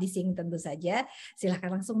Publishing tentu saja.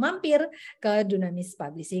 Silahkan langsung mampir ke Dunamis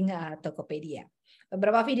Publishing Tokopedia.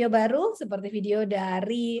 Beberapa video baru seperti video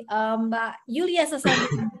dari Mbak Yulia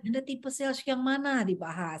Sasani, Anda tipe sales yang mana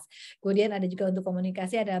dibahas. Kemudian ada juga untuk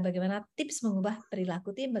komunikasi, ada bagaimana tips mengubah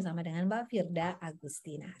perilaku tim bersama dengan Mbak Firda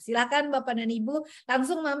Agustina. Silakan Bapak dan Ibu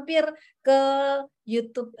langsung mampir ke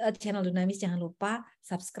YouTube channel Dunamis, jangan lupa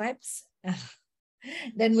subscribe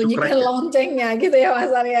dan bunyikan loncengnya gitu ya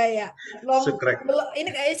Mas Arya ya. Ini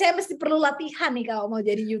kayak saya mesti perlu latihan nih kalau mau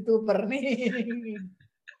jadi YouTuber nih.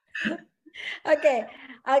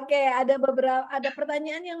 Oke, ada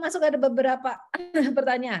pertanyaan yang masuk, ada beberapa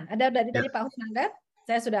pertanyaan. Ada dari tadi Pak Husnanda,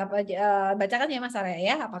 saya sudah bacakan ya Mas Arya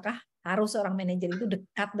ya. Apakah harus seorang manajer itu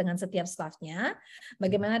dekat dengan setiap stafnya?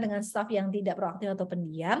 Bagaimana dengan staf yang tidak proaktif atau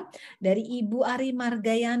pendiam? Dari Ibu Ari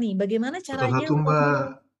Margayani, bagaimana caranya? Satu-satu Mbak,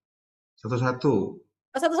 satu-satu.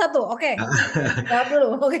 Satu-satu, oke. Jawab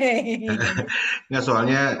dulu, oke. Nggak,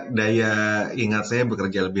 soalnya daya ingat saya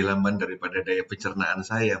bekerja lebih lamban daripada daya pencernaan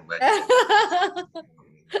saya, Mbak.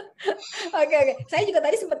 Oke. Saya juga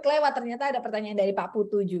tadi sempat kelewat, ternyata ada pertanyaan dari Pak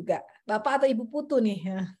Putu juga. Bapak atau Ibu Putu nih?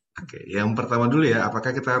 Oke, yang pertama dulu ya,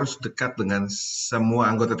 apakah kita harus dekat dengan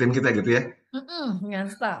semua anggota tim kita gitu ya?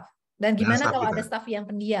 Dengan staf. Dan gimana kalau ada staf yang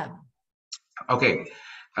pendiam? Oke,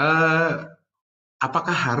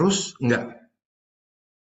 apakah harus? Enggak,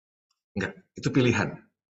 itu pilihan.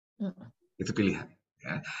 Itu pilihan.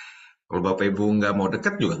 Ya. Kalau Bapak Ibu nggak mau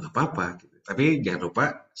dekat juga nggak apa-apa. Gitu. Tapi jangan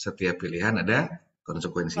lupa setiap pilihan ada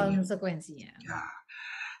konsekuensinya. Ya.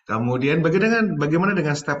 Kemudian bagaimana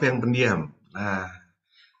dengan staf yang pendiam? Nah,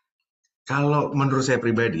 kalau menurut saya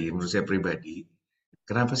pribadi,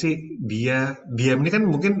 kenapa sih dia diam ini kan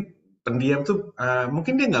mungkin pendiam tuh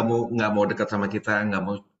mungkin dia nggak mau dekat sama kita, nggak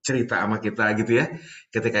mau cerita sama kita gitu ya.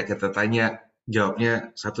 Ketika kita tanya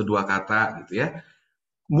jawabnya 1-2 kata gitu ya.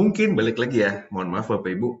 Mungkin balik lagi ya, mohon maaf Bapak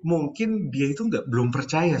Ibu, mungkin dia itu belum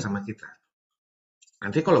percaya sama kita.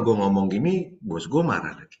 Nanti kalau gue ngomong gini, bos gue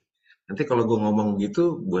marah lagi. Nanti kalau gue ngomong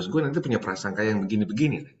gitu, bos gue nanti punya prasangka yang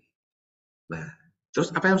begini-begini. Nah,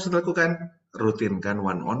 terus apa yang harus dilakukan? Rutinkan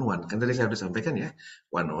one on one. Kan tadi saya sudah sampaikan ya,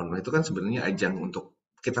 one on one itu kan sebenarnya ajang untuk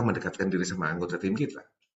kita mendekatkan diri sama anggota tim kita.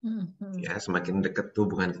 Ya, semakin dekat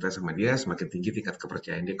hubungan kita sama dia, semakin tinggi tingkat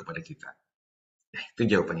kepercayaan dia kepada kita. Nah, itu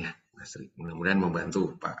jawabannya, Mas Ri. Mudah-mudahan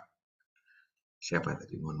membantu Pak. Siapa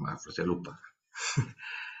tadi? Mohon maaf, saya lupa.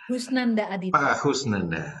 Husnanda Aditya. Pak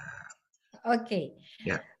Husnanda. Oke.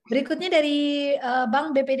 Ya. Berikutnya dari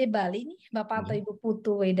Bank BPD Bali nih, Bapak atau Ibu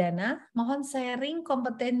Putu Wedana, mohon sharing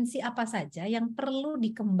kompetensi apa saja yang perlu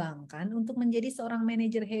dikembangkan untuk menjadi seorang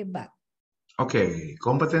manajer hebat. Oke,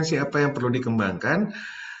 kompetensi apa yang perlu dikembangkan?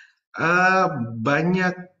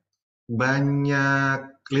 Banyak banyak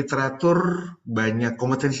literatur, banyak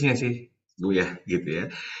kompetensinya sih, Bu ya, gitu ya.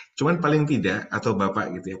 Cuman paling tidak atau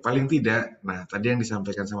Bapak gitu ya, paling tidak. Nah, tadi yang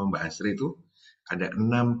disampaikan sama Mbak Asri itu ada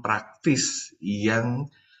 6 praktis yang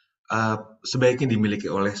sebaiknya dimiliki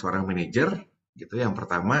oleh seorang manajer gitu. Yang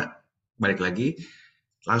pertama, balik lagi,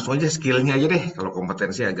 langsung aja skillnya aja deh. Kalau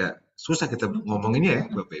kompetensi agak susah kita ngomonginnya ya,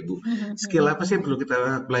 Bapak Ibu. Skill apa sih yang perlu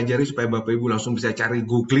kita pelajari supaya Bapak Ibu langsung bisa cari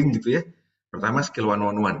googling gitu ya? Pertama, skill one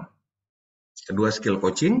on one. Kedua, skill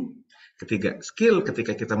coaching. Ketiga, skill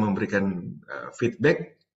ketika kita memberikan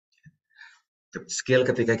feedback. Skill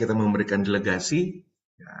ketika kita memberikan delegasi.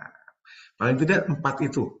 Ya, paling tidak 4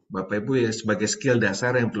 itu, Bapak Ibu ya, sebagai skill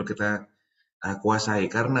dasar yang perlu kita kuasai.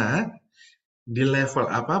 Karena di level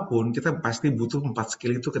apapun kita pasti butuh 4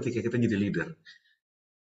 skill itu ketika kita jadi leader.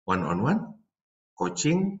 One on one,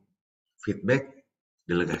 coaching, feedback,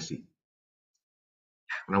 delegasi.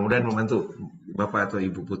 Mudah-mudahan membantu Bapak atau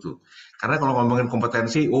Ibu Putu. Karena kalau ngomongin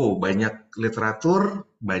kompetensi, banyak literatur,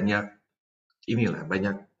 banyak inilah,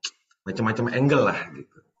 banyak macam-macam angle lah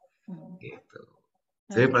gitu. Gitu.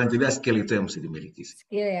 Jadi paling tidak skill itu yang mesti dimiliki.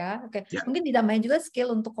 Skill ya, oke. Ya. Mungkin ditambahin juga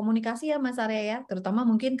skill untuk komunikasi ya Mas Arya ya, terutama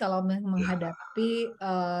mungkin kalau menghadapi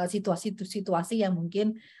situasi-situasi yang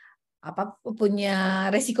mungkin punya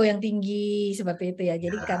resiko yang tinggi seperti itu ya.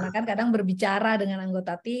 Jadi karena kan kadang berbicara dengan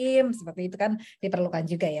anggota tim seperti itu kan diperlukan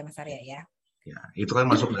juga ya Mas Arya ya. Ya, itu kan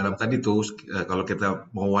masuk dalam tadi tuh kalau kita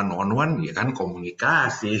mau one on one ya kan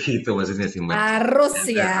komunikasi itu maksudnya sih Mbak. Harus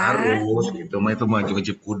ya. Harus gitu, itu mah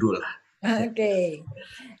wajib kudu lah. Oke.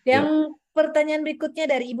 Yang pertanyaan berikutnya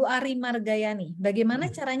dari Ibu Ari Margayani. Bagaimana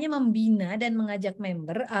caranya membina dan mengajak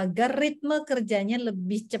member agar ritme kerjanya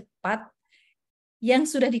lebih cepat yang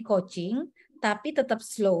sudah di coaching tapi tetap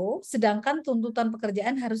slow, sedangkan tuntutan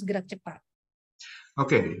pekerjaan harus gerak cepat?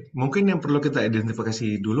 Oke, mungkin yang perlu kita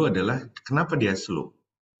identifikasi dulu adalah kenapa dia slow.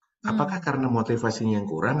 Apakah karena motivasinya yang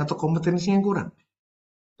kurang atau kompetensinya yang kurang?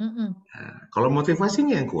 Nah, kalau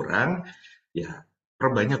motivasinya yang kurang, ya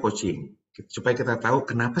perbanyak coaching. Supaya kita tahu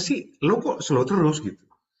kenapa sih lo kok slow terus gitu.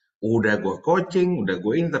 Udah gue coaching, udah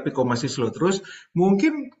gue ini, tapi kok masih slow terus.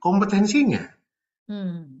 Mungkin kompetensinya.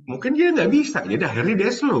 Mungkin dia nggak bisa, jadi akhirnya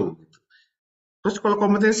dia slow. Gitu. Terus kalau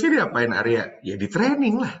kompetensi dia apain Arya? Ya di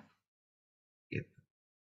training lah. Gitu.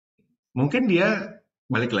 Mungkin dia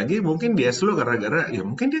balik lagi, mungkin dia slow gara-gara ya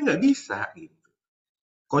mungkin dia nggak bisa. Gitu.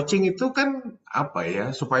 Coaching itu kan apa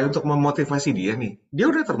ya, supaya untuk memotivasi dia nih. Dia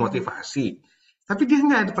udah termotivasi, tapi dia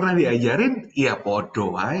nggak pernah diajarin, ya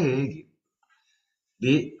podo aja gitu.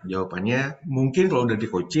 Jadi jawabannya mungkin kalau udah di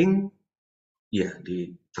coaching, ya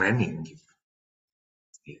di training gitu.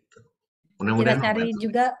 Kita cari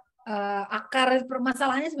juga akar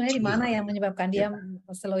permasalahannya sebenarnya di mana yang menyebabkan dia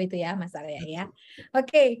slow itu ya Mas Arya ya.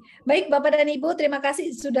 Oke, baik Bapak dan Ibu, terima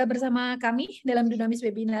kasih sudah bersama kami dalam Dunamis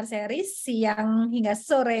Webinar Series siang hingga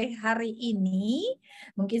sore hari ini.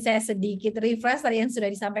 Mungkin saya sedikit refresh tadi yang sudah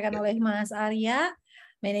disampaikan oleh Mas Arya.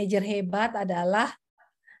 Manajer hebat adalah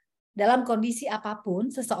dalam kondisi apapun,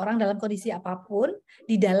 seseorang dalam kondisi apapun,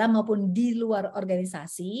 di dalam maupun di luar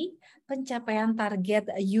organisasi, pencapaian target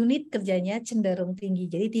unit kerjanya cenderung tinggi.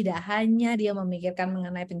 Jadi tidak hanya dia memikirkan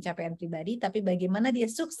mengenai pencapaian pribadi, tapi bagaimana dia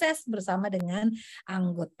sukses bersama dengan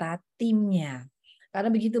anggota timnya. Karena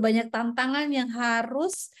begitu banyak tantangan yang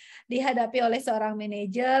harus dihadapi oleh seorang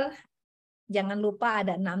manajer. Jangan lupa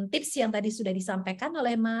ada 6 tips yang tadi sudah disampaikan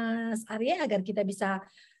oleh Mas Arya agar kita bisa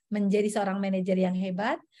menjadi seorang manajer yang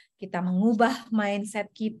hebat. Kita mengubah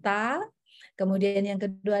mindset kita. Kemudian yang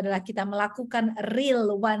kedua adalah kita melakukan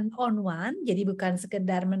real one on one. Jadi bukan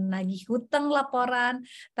sekedar menagih hutang laporan,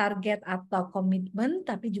 target atau komitmen,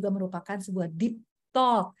 tapi juga merupakan sebuah deep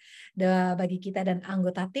talk bagi kita dan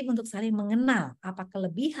anggota tim untuk saling mengenal apa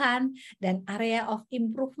kelebihan dan area of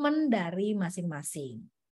improvement dari masing-masing.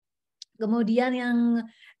 Kemudian yang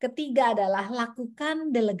ketiga adalah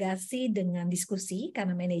lakukan delegasi dengan diskusi,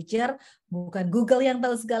 karena manajer bukan Google yang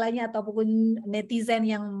tahu segalanya ataupun netizen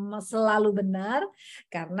yang selalu benar,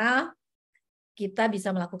 karena kita bisa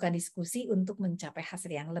melakukan diskusi untuk mencapai hasil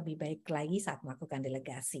yang lebih baik lagi saat melakukan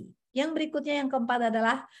delegasi. Yang berikutnya yang keempat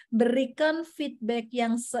adalah berikan feedback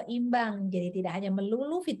yang seimbang. Jadi tidak hanya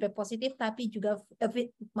melulu feedback positif, tapi juga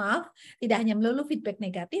tidak hanya melulu feedback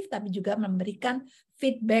negatif, tapi juga memberikan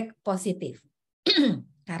feedback positif.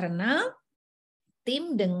 Karena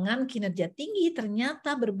tim dengan kinerja tinggi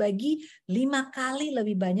ternyata berbagi 5 kali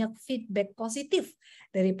lebih banyak feedback positif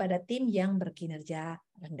daripada tim yang berkinerja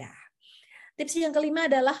rendah. Tips yang kelima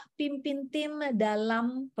adalah pimpin tim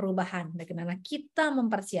dalam perubahan. Bagaimana kita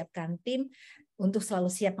mempersiapkan tim untuk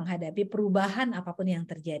selalu siap menghadapi perubahan apapun yang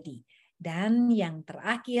terjadi. Dan yang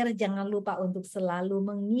terakhir, jangan lupa untuk selalu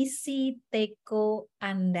mengisi teko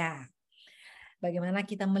Anda. Bagaimana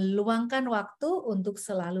kita meluangkan waktu untuk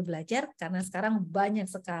selalu belajar, karena sekarang banyak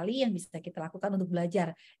sekali yang bisa kita lakukan untuk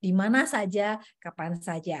belajar di mana saja, kapan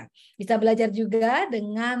saja. Bisa belajar juga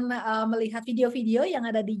dengan melihat video-video yang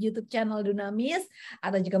ada di YouTube channel Dunamis,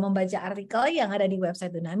 atau juga membaca artikel yang ada di website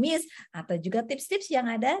Dunamis, atau juga tips-tips yang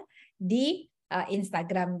ada di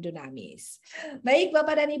Instagram Dunamis. Baik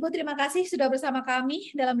Bapak dan Ibu, terima kasih sudah bersama kami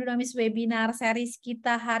dalam Dunamis Webinar series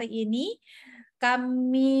kita hari ini.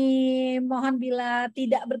 Kami mohon bila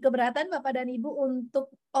tidak berkeberatan Bapak dan Ibu untuk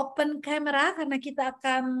open camera, karena kita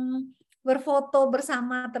akan berfoto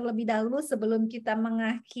bersama terlebih dahulu sebelum kita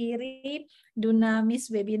mengakhiri Dunamis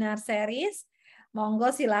Webinar Series. Monggo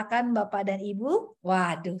silakan Bapak dan Ibu.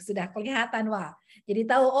 Waduh, sudah kelihatan. Wah, jadi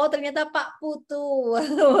tahu, oh ternyata Pak Putu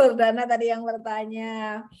Wardana tadi yang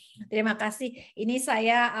bertanya. Terima kasih. Ini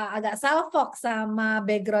saya agak salfok sama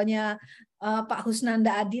backgroundnya Pak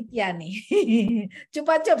Husnanda Aditya nih.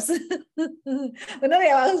 Cupa cups. Benar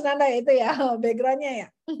ya Pak Husnanda itu ya backgroundnya ya.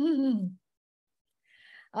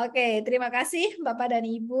 Oke, terima kasih Bapak dan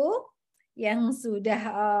Ibu yang sudah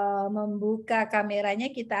membuka kameranya.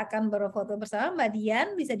 Kita akan berfoto bersama. Mbak Dian,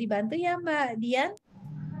 bisa dibantu ya Mbak Dian?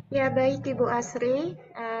 Ya baik Ibu Asri,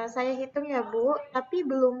 saya hitung ya Bu, tapi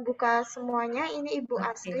belum buka semuanya, ini Ibu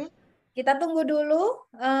Asri. Kita tunggu dulu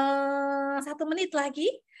 1 menit lagi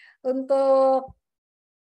untuk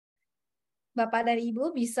Bapak dan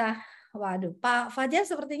Ibu bisa. Waduh, Pak Fajar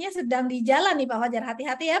sepertinya sedang di jalan nih Pak Fajar.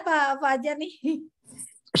 Hati-hati ya Pak Fajar nih.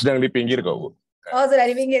 Sedang di pinggir kok Bu. Oh sudah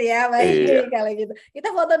di pinggir ya, baik. Iya. Kalau gitu.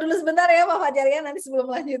 Kita foto dulu sebentar ya Pak Fajar ya, nanti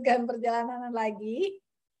sebelum melanjutkan perjalanan lagi.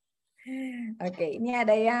 Oke, ini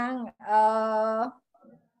ada yang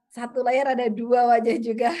satu layar ada 2 wajah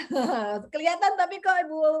juga. Kelihatan tapi kok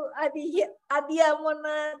Ibu Adia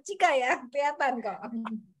Mona Cika ya, kelihatan kok.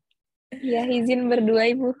 Ya, izin berdua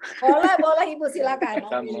Ibu. Boleh Ibu, silakan.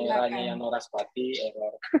 Kameranya yang Noraspati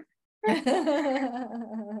error.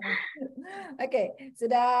 Oke,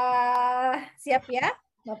 sudah siap ya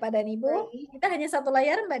Bapak dan Ibu? Kita hanya 1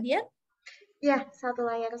 layar Mbak Dian? Ya, 1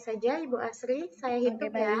 layar saja Ibu Asri, saya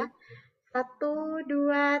hitung ya. 1,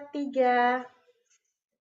 2, 3.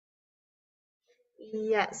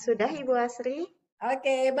 Iya, sudah Ibu Asri.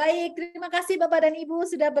 Oke, baik. Terima kasih Bapak dan Ibu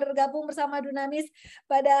sudah bergabung bersama Dunamis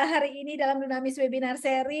pada hari ini dalam Dunamis Webinar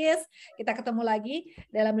Series. Kita ketemu lagi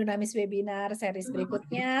dalam Dunamis Webinar Series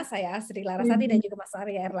berikutnya. Saya Asri Larasati dan juga Mas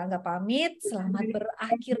Arya Erlangga pamit. Selamat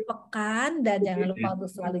berakhir pekan dan jangan lupa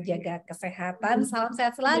untuk selalu jaga kesehatan. Salam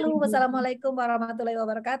sehat selalu. Wassalamualaikum warahmatullahi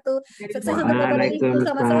wabarakatuh. Sukses untuk Bapak dan Ibu.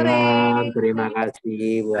 Selamat sore. Terima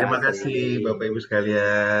kasih Bu Terima kasih Bapak Ibu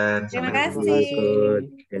sekalian. Terima Sampai kasih.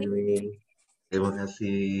 Terima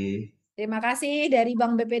kasih. Terima kasih dari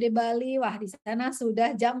Bank BPD Bali. Wah, di sana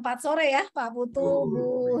sudah jam 4 sore ya, Pak Putu,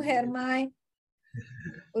 Bu Hermai.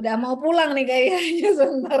 Udah mau pulang nih kayaknya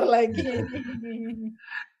sebentar lagi.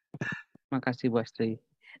 Terima kasih Bu Astri.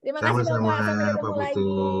 Terima kasih Sama-sama, Bapak, sampai ketemu Pak Putu.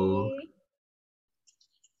 lagi.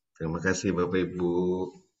 Terima kasih Bapak Ibu.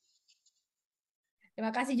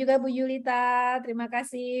 Terima kasih juga Bu Yulita, terima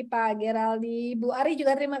kasih Pak Geraldi, Bu Ari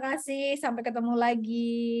juga terima kasih. Sampai ketemu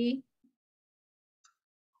lagi.